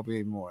 5-0, I'll be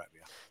even more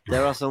happier.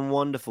 There are some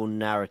wonderful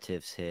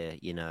narratives here,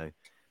 you know.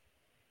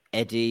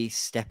 Eddie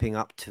stepping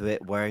up to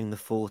it, wearing the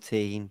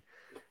 14.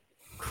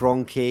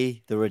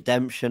 Kroenke, the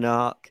redemption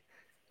arc,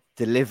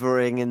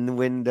 delivering in the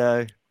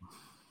window.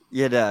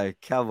 You know,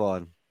 come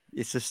on.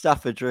 It's the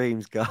stuff of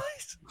dreams,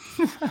 guys.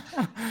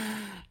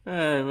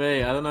 Hey,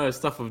 mate, I don't know.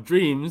 Stuff of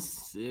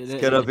dreams.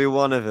 It's going to be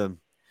one of them.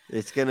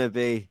 It's going to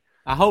be.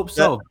 I hope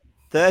so.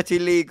 30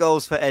 league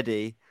goals for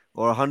Eddie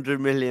or £100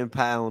 million,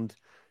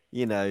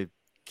 you know,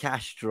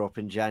 cash drop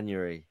in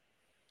January.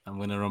 I'm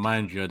going to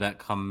remind you of that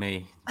come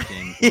May,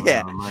 James.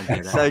 Yeah.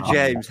 So,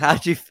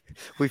 James,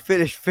 we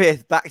finished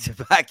 5th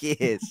back-to-back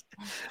years.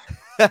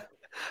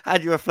 How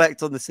do you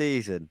reflect on the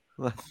season?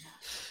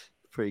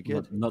 Pretty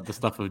good. Not the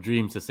stuff of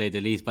dreams, to say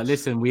the least. But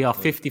listen, we are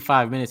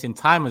 55 minutes in.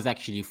 Time has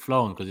actually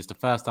flown because it's the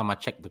first time I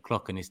checked the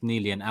clock and it's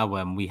nearly an hour.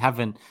 And we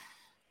haven't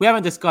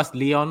discussed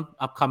Leon,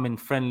 upcoming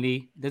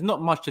friendly. There's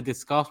not much to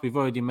discuss. We've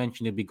already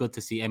mentioned it'd be good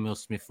to see Emil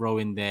Smith-Rowe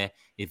in there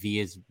if he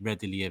is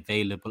readily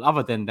available.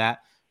 Other than that,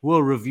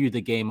 we'll review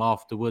the game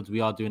afterwards. We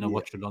are doing a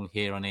watch-along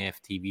here on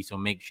AFTV, so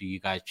make sure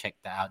you guys check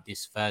that out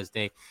this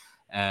Thursday.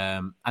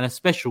 And a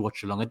special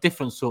watch-along, a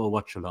different sort of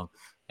watch-along.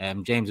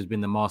 James has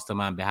been the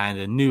mastermind behind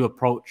a new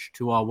approach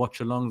to our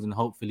watch-alongs, and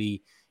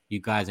hopefully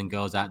you guys and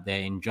girls out there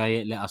enjoy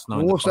it. Let us know.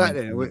 Well, what's that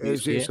then?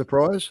 Is it a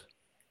surprise?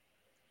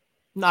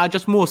 No,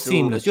 just more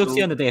seamless. You'll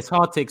see on the day. It's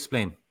hard to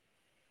explain.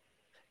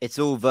 It's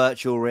all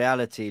virtual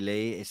reality,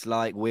 Lee. It's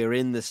like we're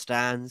in the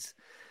stands.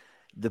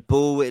 The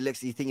ball, it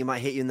looks, you think it might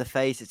hit you in the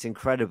face. It's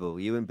incredible.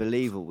 You wouldn't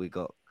believe what we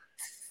got.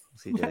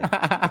 What's he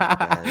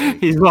doing?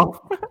 He's wrong.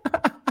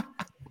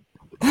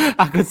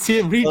 I could see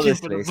him reaching.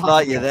 Honestly, it's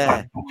like you're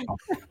there.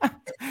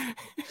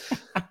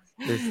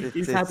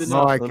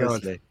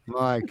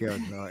 My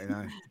God, no, you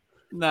know.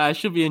 Nah, it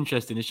should be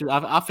interesting.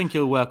 I think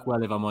it'll work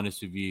well if I'm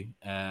honest with you.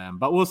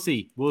 But we'll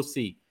see.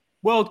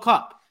 World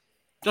Cup.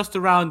 Just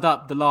to round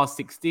up the last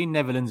 16,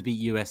 Netherlands beat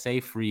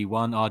USA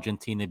 3-1.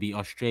 Argentina beat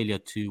Australia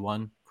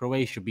 2-1.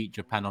 Croatia beat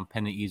Japan on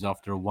penalties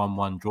after a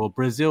 1-1 draw.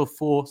 Brazil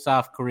 4,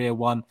 South Korea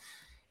 1.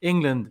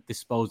 England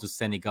disposed of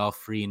Senegal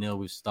 3-0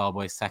 with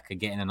Starboy Saka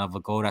getting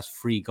another goal. That's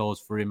 3 goals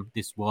for him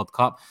this World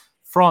Cup.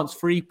 France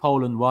 3,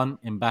 Poland 1.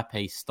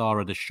 Mbappe, star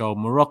of the show.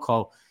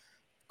 Morocco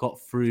got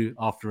through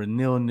after a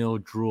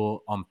 0-0 draw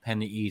on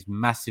penalties.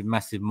 Massive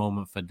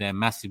moment for them.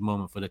 Massive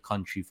moment for the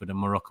country, for the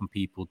Moroccan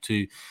people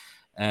too.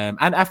 And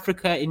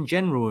Africa in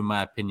general, in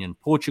my opinion.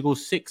 Portugal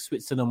 6,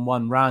 Switzerland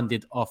 1,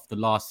 rounded off the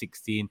last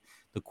 16.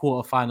 The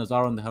quarterfinals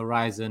are on the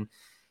horizon.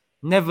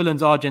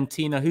 Netherlands,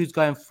 Argentina. Who's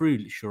going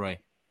through, Shuray?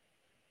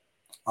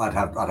 I'd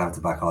have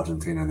to back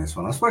Argentina in this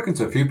one. I've spoken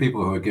to a few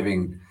people who are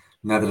giving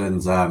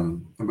Netherlands,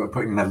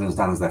 putting Netherlands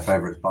down as their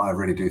favourites, but I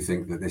really do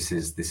think that this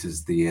is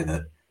the year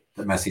that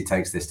Messi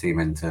takes this team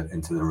into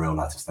the real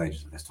latter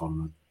stages of this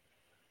tournament.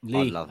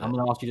 Lee, I'm going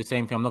to ask you the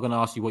same thing. I'm not going to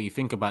ask you what you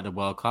think about the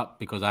World Cup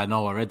because I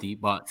know already,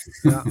 but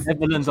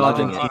Netherlands,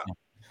 Argentina.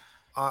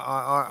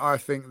 I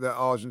think that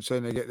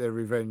Argentina get their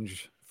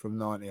revenge from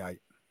 98.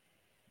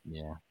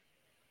 Yeah.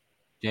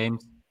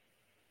 James?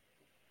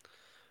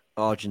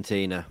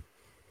 Argentina.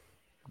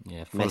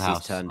 Yeah, full Messi's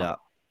house. turned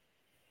up.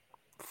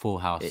 Full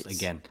house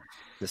again.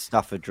 The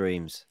stuff of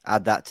dreams.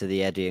 Add that to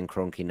the Eddie and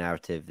Kroenke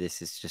narrative.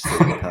 This is just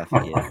the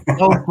perfect year.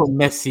 Don't put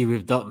Messi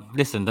with that.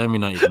 Listen, don't we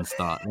not even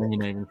start?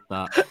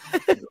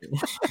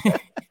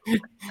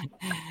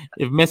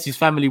 If Messi's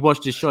family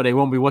watch this show, they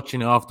won't be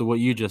watching it after what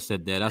you just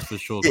said there. That's for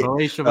sure.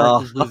 Croatia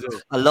versus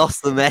Brazil. I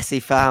lost the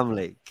Messi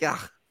family. God.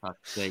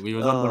 We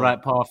was on the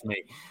right path,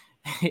 mate.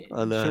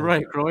 I know.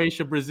 Right,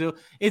 Croatia, Brazil.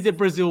 Is it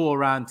Brazil or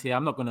around here?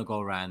 I'm not going to go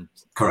around.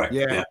 Correct.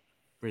 Yeah.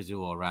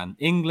 Brazil or around.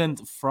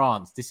 England,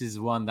 France. This is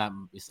one that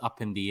is up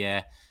in the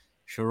air.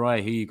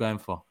 Sharoy, who are you going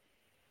for?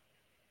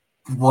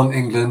 Want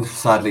England,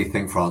 sadly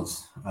think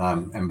France.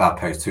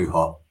 Mbappe is too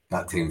hot.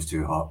 That team's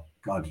too hot.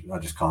 I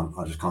just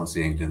can't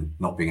see England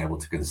not being able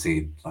to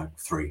concede like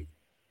 3.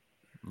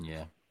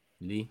 Yeah.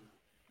 Lee?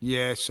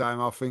 Yeah,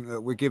 same. I think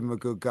that we give them a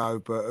good go,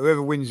 but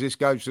whoever wins this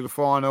goes to the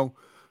final.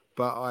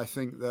 But I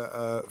think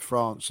that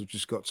France have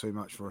just got too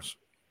much for us.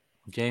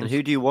 James? And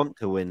who do you want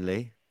to win,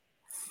 Lee?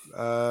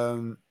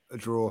 A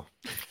draw.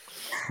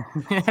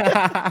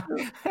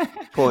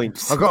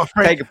 Points. I got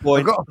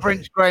a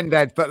French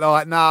granddad, but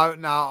like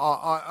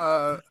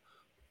no.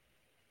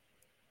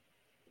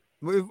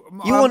 You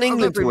want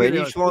England to win? You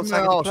just want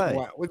Saka to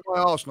play. With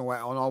my Arsenal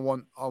hat on,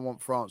 I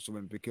want France to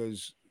win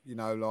because you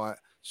know, like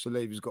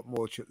Saliba's got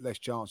less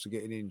chance of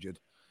getting injured,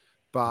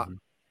 but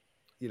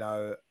you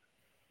know,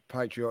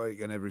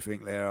 patriotic and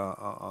everything there.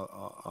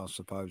 I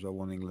suppose I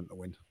want England to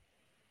win.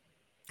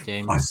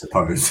 James, I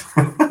suppose.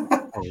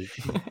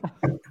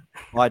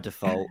 By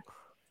default,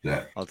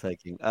 yeah, I'll take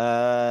it.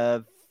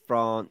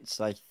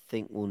 France, I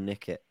think, will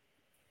nick it.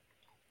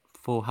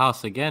 Full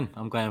house again.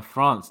 I'm going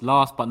France.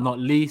 Last but not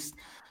least,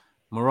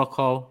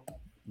 Morocco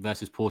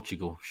versus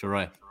Portugal.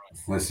 Shuray.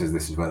 This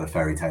is where the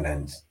fairy tale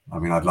ends. I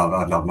mean, I'd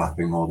love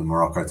nothing more than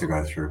Morocco to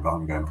go through, but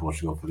I'm going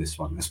Portugal for this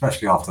one,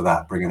 especially after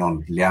that, bringing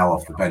on Liao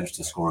off the bench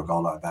to score a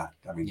goal like that.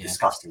 I mean,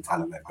 disgusting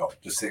talent they've got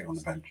just sitting on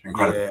the bench.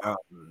 Incredible. Yeah,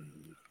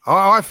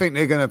 I think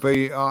they're going to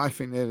be. I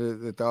think they're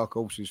the dark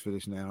horses for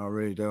this now. I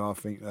really do. I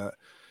think that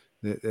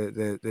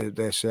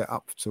they're set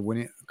up to win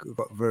it.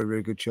 Got a very,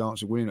 very good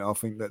chance of winning it. I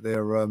think that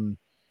they're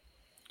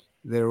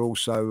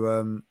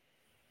also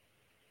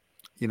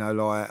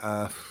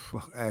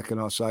how can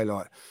I say,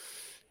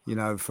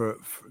 for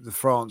the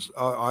France,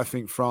 I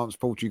think France,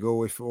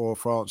 Portugal, or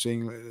France,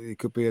 England, it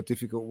could be a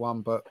difficult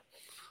one, but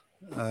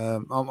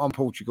I'm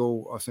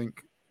Portugal, I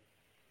think.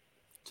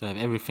 So if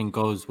everything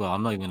goes well,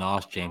 I'm not even going to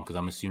ask James because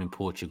I'm assuming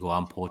Portugal.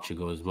 I'm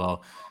Portugal as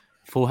well.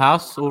 Full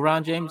house all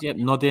round, James? Yep,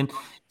 nodding.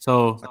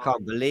 So I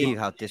can't believe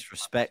how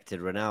disrespected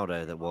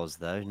Ronaldo that was,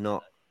 though.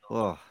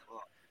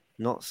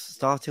 Not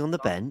starting on the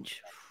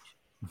bench.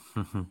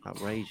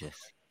 Outrageous.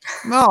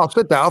 No, I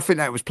said that. I think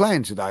that was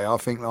playing today. I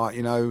think, I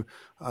think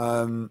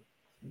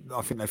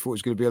they thought it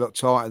was going to be a lot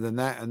tighter than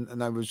that,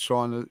 and they were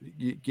trying to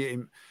get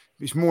him.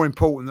 It's more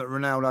important that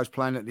Ronaldo's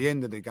playing at the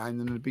end of the game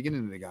than at the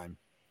beginning of the game.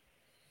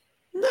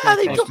 No,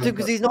 they dropped him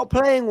because he's not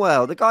playing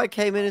well. The guy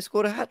came in and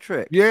scored a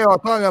hat-trick. Yeah, I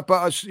know that,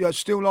 but I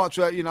still like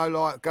to,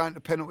 going to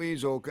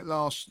penalties or get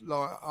last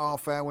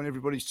half hour when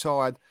everybody's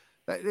tired.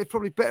 They're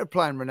probably better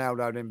playing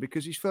Ronaldo then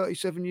because he's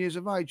 37 years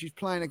of age. He's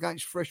playing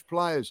against fresh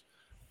players.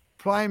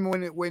 Playing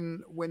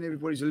when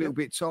everybody's a little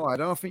bit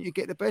tired, and I think you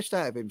get the best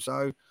out of him.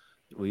 So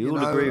we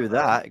all agree with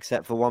that,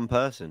 except for one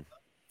person.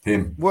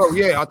 Him. Well,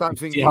 yeah, I don't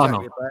think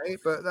exactly about it,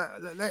 but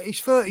that he's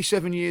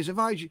 37 years of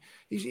age.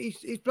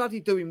 He's bloody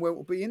doing well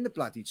to be in the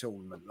bloody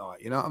tournament,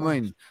 you know what I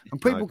mean?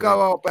 And people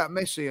go about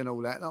Messi and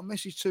all that. Like,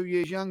 Messi's 2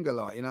 years younger,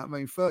 you know what I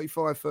mean?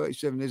 35,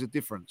 37, there's a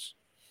difference.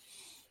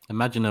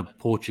 Imagine a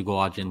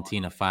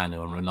Portugal-Argentina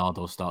final and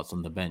Ronaldo starts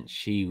on the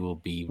bench. He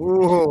would be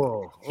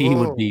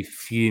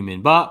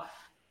fuming. But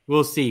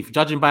we'll see.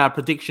 Judging by our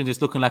predictions,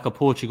 it's looking like a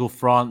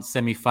Portugal-France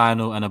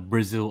semi-final and a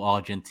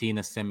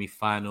Brazil-Argentina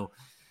semi-final.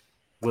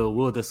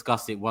 We'll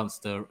discuss it once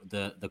the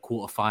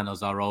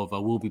quarterfinals are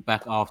over. We'll be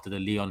back after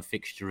the Lyon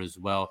fixture as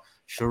well.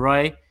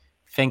 Sharai,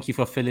 thank you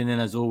for filling in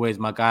as always,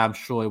 my guy. I'm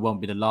sure it won't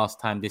be the last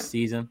time this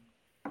season.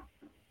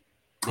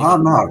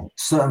 No,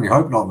 certainly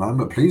hope not, man.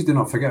 But please do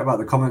not forget about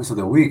the comments of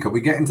the week. Are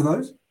we getting to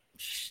those?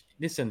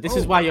 Listen, this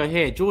is why you're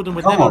here. Jordan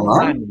would never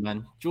remind me,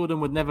 man.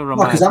 Jordan would never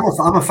remind me. Because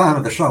I'm a fan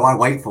of the show. I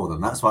wait for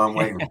them. That's why I'm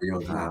waiting for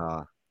yours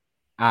now.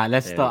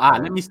 Let's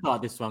start. Let me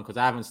start this one because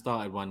I haven't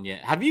started one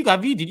yet. Have you?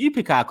 Did you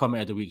pick out a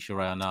comment of the week,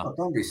 Sharai, or not? Oh,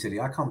 don't be silly.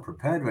 I come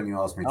prepared when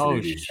you ask me to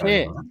do these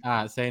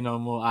shows. Say no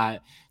more.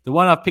 The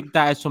one I picked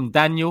out is from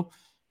Daniel,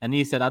 and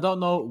he said, "I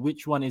don't know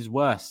which one is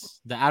worse: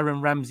 the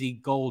Aaron Ramsey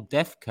goal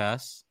death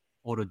curse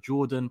or the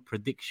Jordan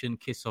prediction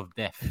kiss of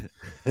death."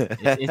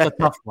 It's a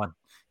tough one.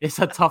 It's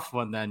a tough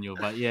one, Daniel.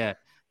 But yeah,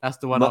 that's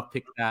the one I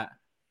picked out.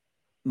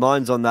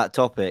 Mine's on that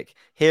topic.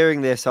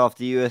 Hearing this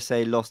after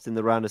USA lost in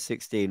the round of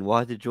 16,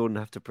 why did Jordan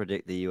have to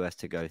predict the US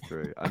to go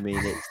through? I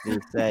mean, it's the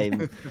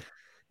same.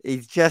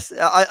 He's just,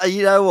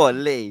 you know what,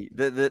 Lee?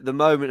 The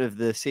moment of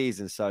the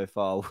season so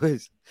far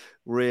was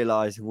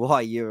realizing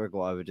why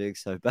Uruguay were doing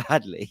so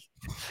badly.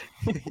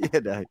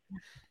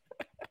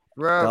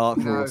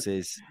 Dark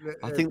horses.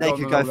 I think they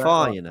could go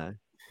far. I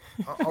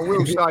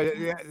will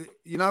say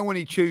that, when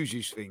he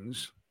chooses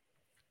things.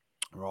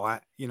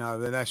 Right,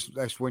 then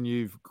that's when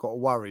you've got to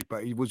worry.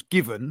 But he was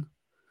given,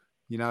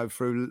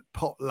 through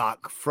pot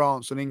luck,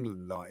 France and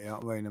England, you know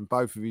what I mean? And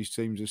both of his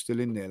teams are still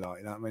in there, you know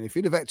what I mean? If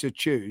he'd have had to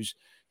choose,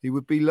 he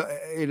would be.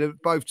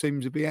 Both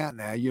teams would be out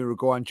now.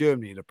 Uruguay and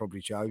Germany he'd have probably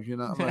chose, you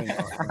know what I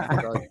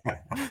mean?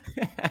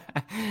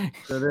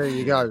 So there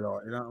you go,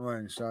 you know what I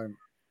mean? So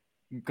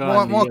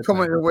my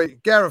comment of the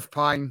week, Gareth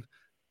Payne.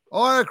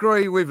 I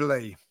agree with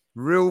Lee.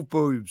 Real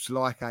boobs,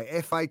 like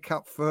a FA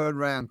Cup third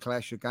round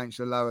clash against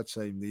a lower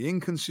team. The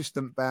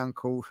inconsistent bounce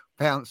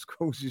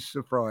causes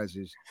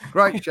surprises.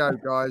 Great show,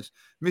 guys.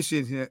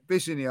 Missing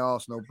the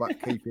Arsenal, but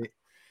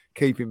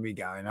keeping me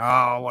going.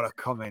 Oh, what a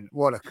comment!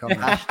 What a comment!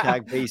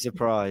 Hashtag be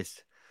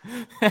surprised.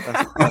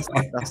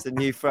 That's the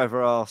new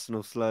Forever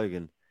Arsenal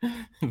slogan.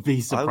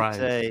 Be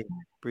surprised. I would say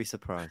be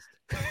surprised.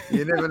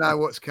 You never know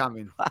what's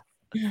coming.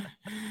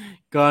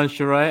 Go on,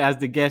 Sharai, as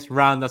the guest,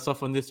 round us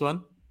off on this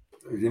one.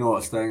 You know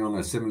what? Staying on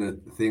a similar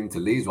theme to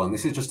Lee's one,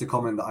 this is just a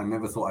comment that I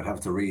never thought I'd have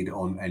to read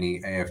on any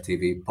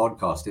AFTV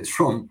podcast. It's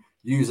from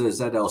user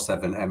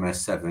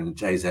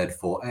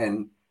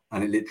ZL7MS7JZ4N,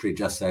 and it literally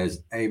just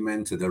says,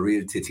 "Amen to the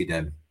real titty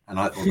dem." And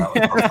I thought that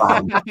was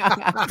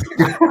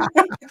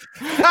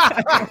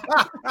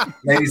profound.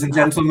 Ladies and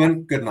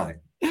gentlemen, good night.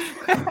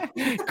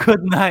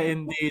 Good night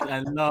indeed,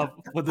 and love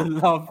for the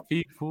love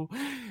people.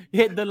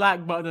 Hit the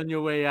like button on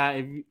your way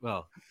out.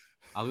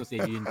 I was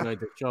going to say if you enjoyed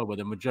the show, but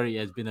the majority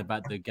has been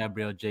about the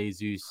Gabriel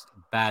Jesus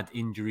bad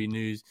injury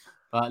news.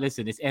 But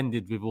listen, it's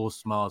ended with all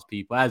smiles,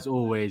 people. As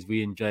always,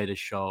 we enjoy the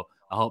show.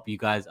 I hope you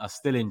guys are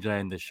still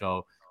enjoying the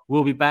show.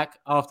 We'll be back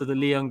after the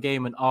Lyon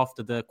game and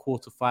after the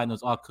quarterfinals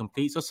are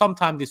complete. So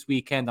sometime this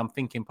weekend, I'm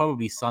thinking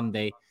probably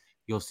Sunday,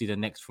 you'll see the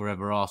next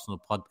Forever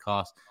Arsenal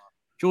podcast.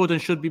 Jordan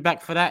should be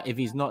back for that. If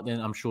he's not, then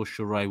I'm sure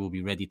Shiroi will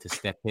be ready to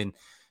step in.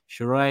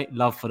 Shiroi,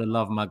 love for the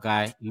love, my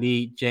guy.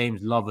 Lee,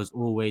 James, love as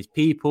always.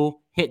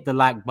 People, hit the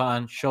like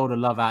button, show the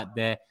love out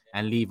there,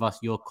 and leave us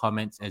your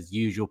comments as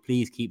usual.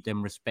 Please keep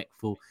them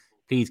respectful.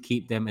 Please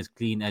keep them as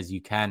clean as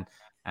you can.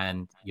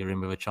 And you're in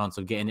with a chance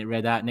of getting it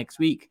read out next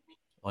week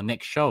or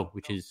next show,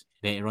 which is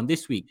later on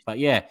this week. But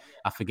yeah,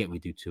 I forget we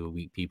do 2 a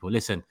week, people.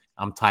 Listen,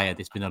 I'm tired.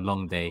 It's been a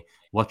long day.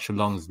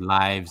 Watch-alongs,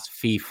 lives,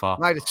 FIFA.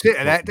 Made a sit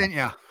of that, didn't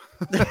you?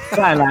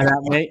 Something like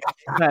that,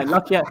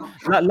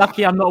 mate.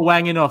 Lucky I'm not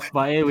wanging off,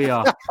 but here we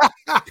are.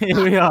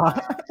 Here we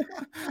are.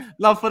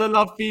 Love for the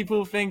love,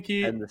 people. Thank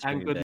you.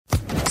 And good.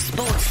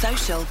 Sports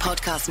Social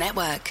Podcast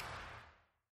Network.